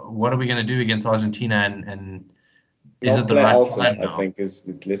 What are we going to do against Argentina and is Not it the play right Elton, time now? I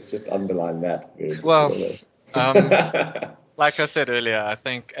think let's just underline that. Well, like I said earlier, I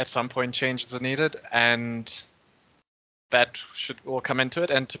think at some point changes are needed, and that should all come into it.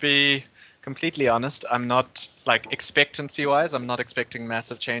 And to be completely honest, I'm not, like, expectancy-wise, I'm not expecting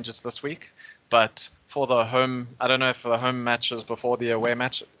massive changes this week. But for the home, I don't know if for the home matches before the away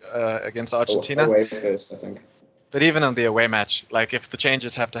match against Argentina. Away first, I think. But even on the away match, like, if the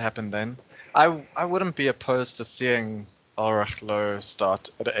changes have to happen then, I wouldn't be opposed to seeing Elric Lowe start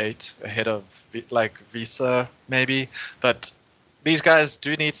at 8 ahead of Visa maybe. But these guys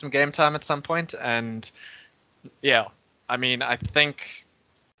do need some game time at some point, and yeah, I mean, I think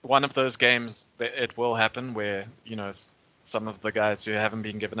one of those games it will happen where some of the guys who haven't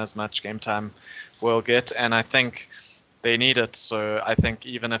been given as much game time will get, and I think they need it. So I think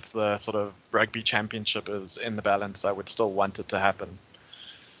even if the sort of rugby championship is in the balance, I would still want it to happen.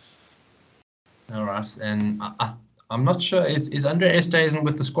 All right, and I'm not sure, is Andre Esterhuizen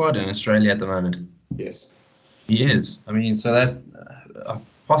with the squad in Australia at the moment? Yes. He is. I mean, so that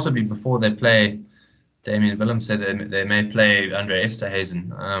possibly before they play Damien Willemse said they may play Andre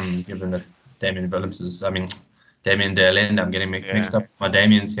Esterhuizen, given that Damien de Allende, I'm getting mixed up. My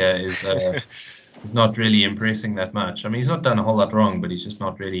Damien's here is not really impressing that much. I mean, he's not done a whole lot wrong, but he's just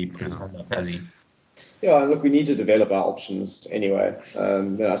not really put his hand up, has he? Yeah, look, we need to develop our options anyway.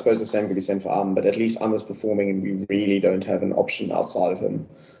 Then I suppose the same could be said for but at least is performing, and we really don't have an option outside of him.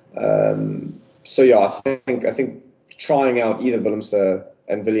 So yeah, I think trying out either Willemse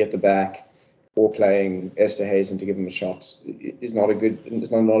and Willie at the back, or playing Esterhuizen to give him a shot is not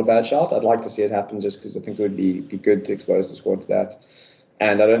a bad shout. I'd like to see it happen just because I think it would be good to expose the squad to that.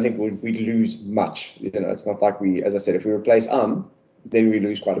 And I don't think we'd lose much. It's not like as I said, if we replace then we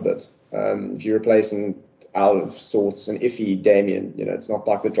lose quite a bit. If you're replacing out of sorts and iffy Damien, it's not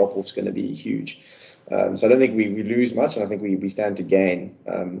like the drop-off's going to be huge. So I don't think we lose much, and I think we stand to gain,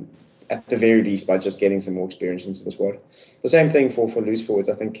 at the very least, by just getting some more experience into the squad. The same thing for loose forwards.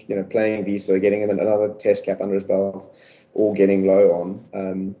 I think, playing Visa, getting him another test cap under his belt, or getting Lowe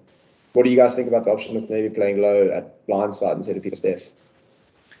on. What do you guys think about the option of maybe playing Lowe at blindside instead of Pieter-Steph?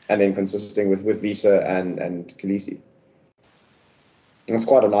 And then consisting with Visa and Khaleesi? It's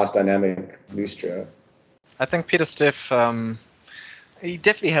quite a nice dynamic loose trio. I think Pieter-Steph, he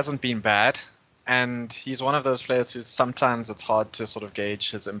definitely hasn't been bad. And he's one of those players who sometimes it's hard to sort of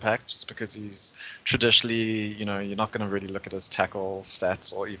gauge his impact, just because he's traditionally, you're not going to really look at his tackle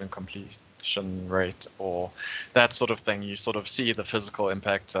stats or even completion rate or that sort of thing. You sort of see the physical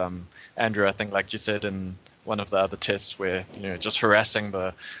impact. Andrew, I think, like you said in one of the other tests, where just harassing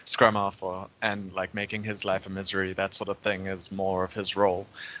the scrum half and like making his life a misery, that sort of thing is more of his role.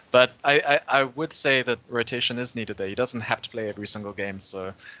 But I would say that rotation is needed there. He doesn't have to play every single game,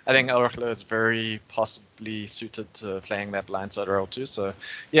 so I think Elric Lowe is very possibly suited to playing that blindside role too. So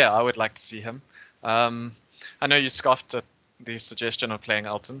yeah, I would like to see him. I know you scoffed at the suggestion of playing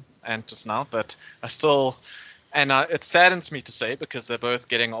Elton and just now, but I still. And it saddens me to say, because they're both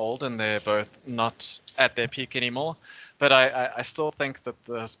getting old and they're both not at their peak anymore. But I still think that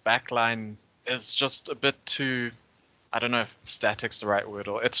the back line is just a bit too, I don't know if static's the right word,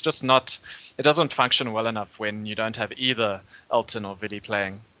 or it's just not, it doesn't function well enough when you don't have either Elton or Vili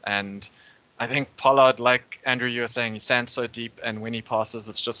playing. And I think Pollard, like Andrew, you were saying, he stands so deep, and when he passes,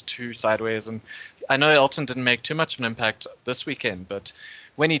 it's just too sideways. And I know Elton didn't make too much of an impact this weekend, but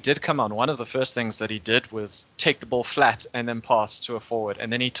when he did come on, one of the first things that he did was take the ball flat and then pass to a forward,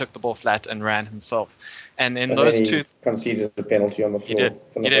 and then he took the ball flat and ran himself. And those two conceded the penalty on the floor.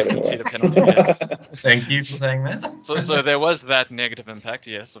 He did concede the penalty. Yes. Thank you for saying that. So there was that negative impact,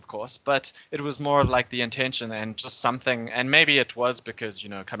 yes, of course, but it was more of like the intention and just something. And maybe it was because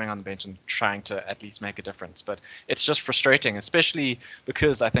coming on the bench and trying to at least make a difference. But it's just frustrating, especially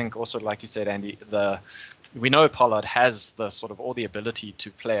because I think also, like you said, Andy, we know Pollard has the sort of all the ability to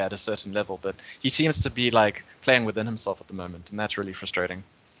play at a certain level, but he seems to be like playing within himself at the moment, and that's really frustrating.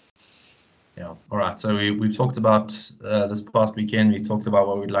 Yeah. All right. So we've talked about this past weekend. We talked about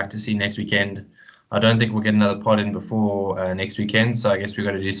what we'd like to see next weekend. I don't think we'll get another pod in before next weekend, so I guess we've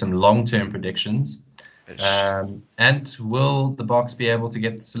got to do some long-term predictions. And will the Boks be able to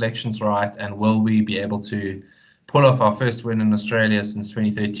get the selections right, and will we be able to pull off our first win in Australia since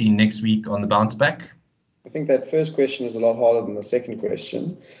 2013 next week on the bounce back? I think that first question is a lot harder than the second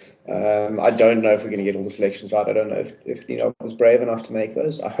question. I don't know if we're going to get all the selections right. I don't know if Nino was brave enough to make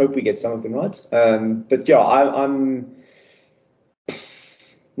those. I hope we get some of them right. But yeah, I'm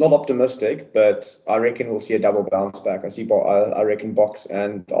not optimistic, but I reckon we'll see a double bounce back. I reckon Box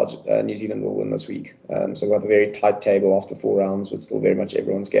and New Zealand will win this week. So we'll have a very tight table after 4 rounds, with still very much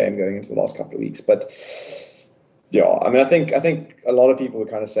everyone's game going into the last couple of weeks. But yeah, I mean, I think a lot of people were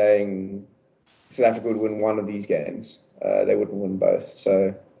kind of saying South Africa would win one of these games. They wouldn't win both.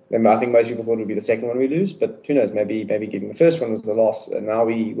 So I think most people thought it would be the second one we lose, but who knows? Maybe getting the first one was the loss, and now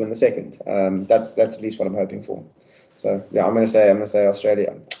we win the second. That's at least what I'm hoping for. So yeah, I'm gonna say Australia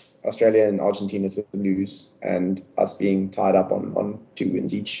and Argentina to lose, and us being tied up on 2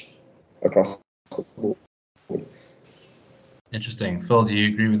 wins each across the board. Interesting. Phil, do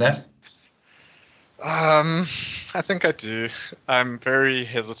you agree with that? I think I do. I'm very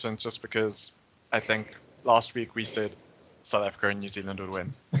hesitant just because I think last week we said South Africa and New Zealand would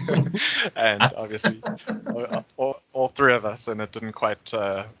win. And obviously all 3 of us, and it didn't quite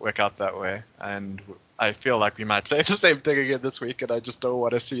work out that way. And I feel like we might say the same thing again this week, and I just don't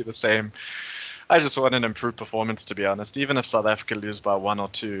want to see the same. I just want an improved performance, to be honest. Even if South Africa lose by 1 or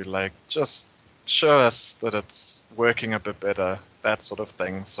 2, like, just show us that it's working a bit better, that sort of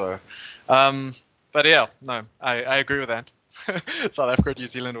thing. So, but yeah, no, I agree with that. South Africa, New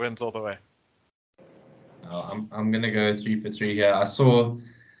Zealand wins all the way. I'm going to go 3 for 3 here. I saw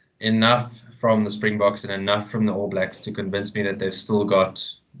enough from the Springboks and enough from the All Blacks to convince me that they've still got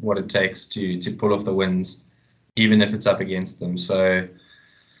what it takes to pull off the wins, even if it's up against them. So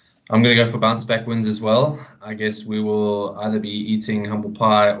I'm going to go for bounce back wins as well. I guess we will either be eating humble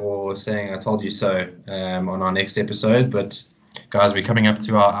pie or saying I told you so on our next episode. But guys, we're coming up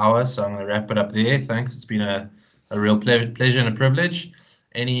to our hour, so I'm going to wrap it up there. Thanks. It's been a real pleasure and a privilege.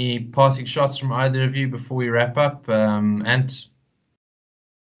 Any passing shots from either of you before we wrap up? Ant?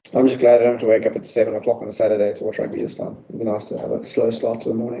 I'm just glad I don't have to wake up at 7 o'clock on a Saturday to watch rugby this time. It'd be nice to have a slow start to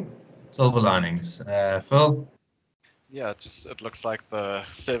the morning. Silver linings. Phil? Yeah, it looks like the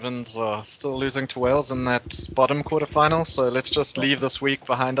Sevens are still losing to Wales in that bottom quarterfinal. So let's just leave this week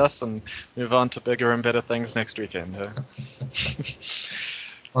behind us and move on to bigger and better things next weekend.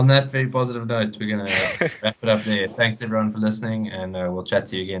 On that very positive note, we're going to wrap it up there. Thanks, everyone, for listening, and we'll chat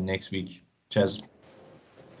to you again next week. Cheers.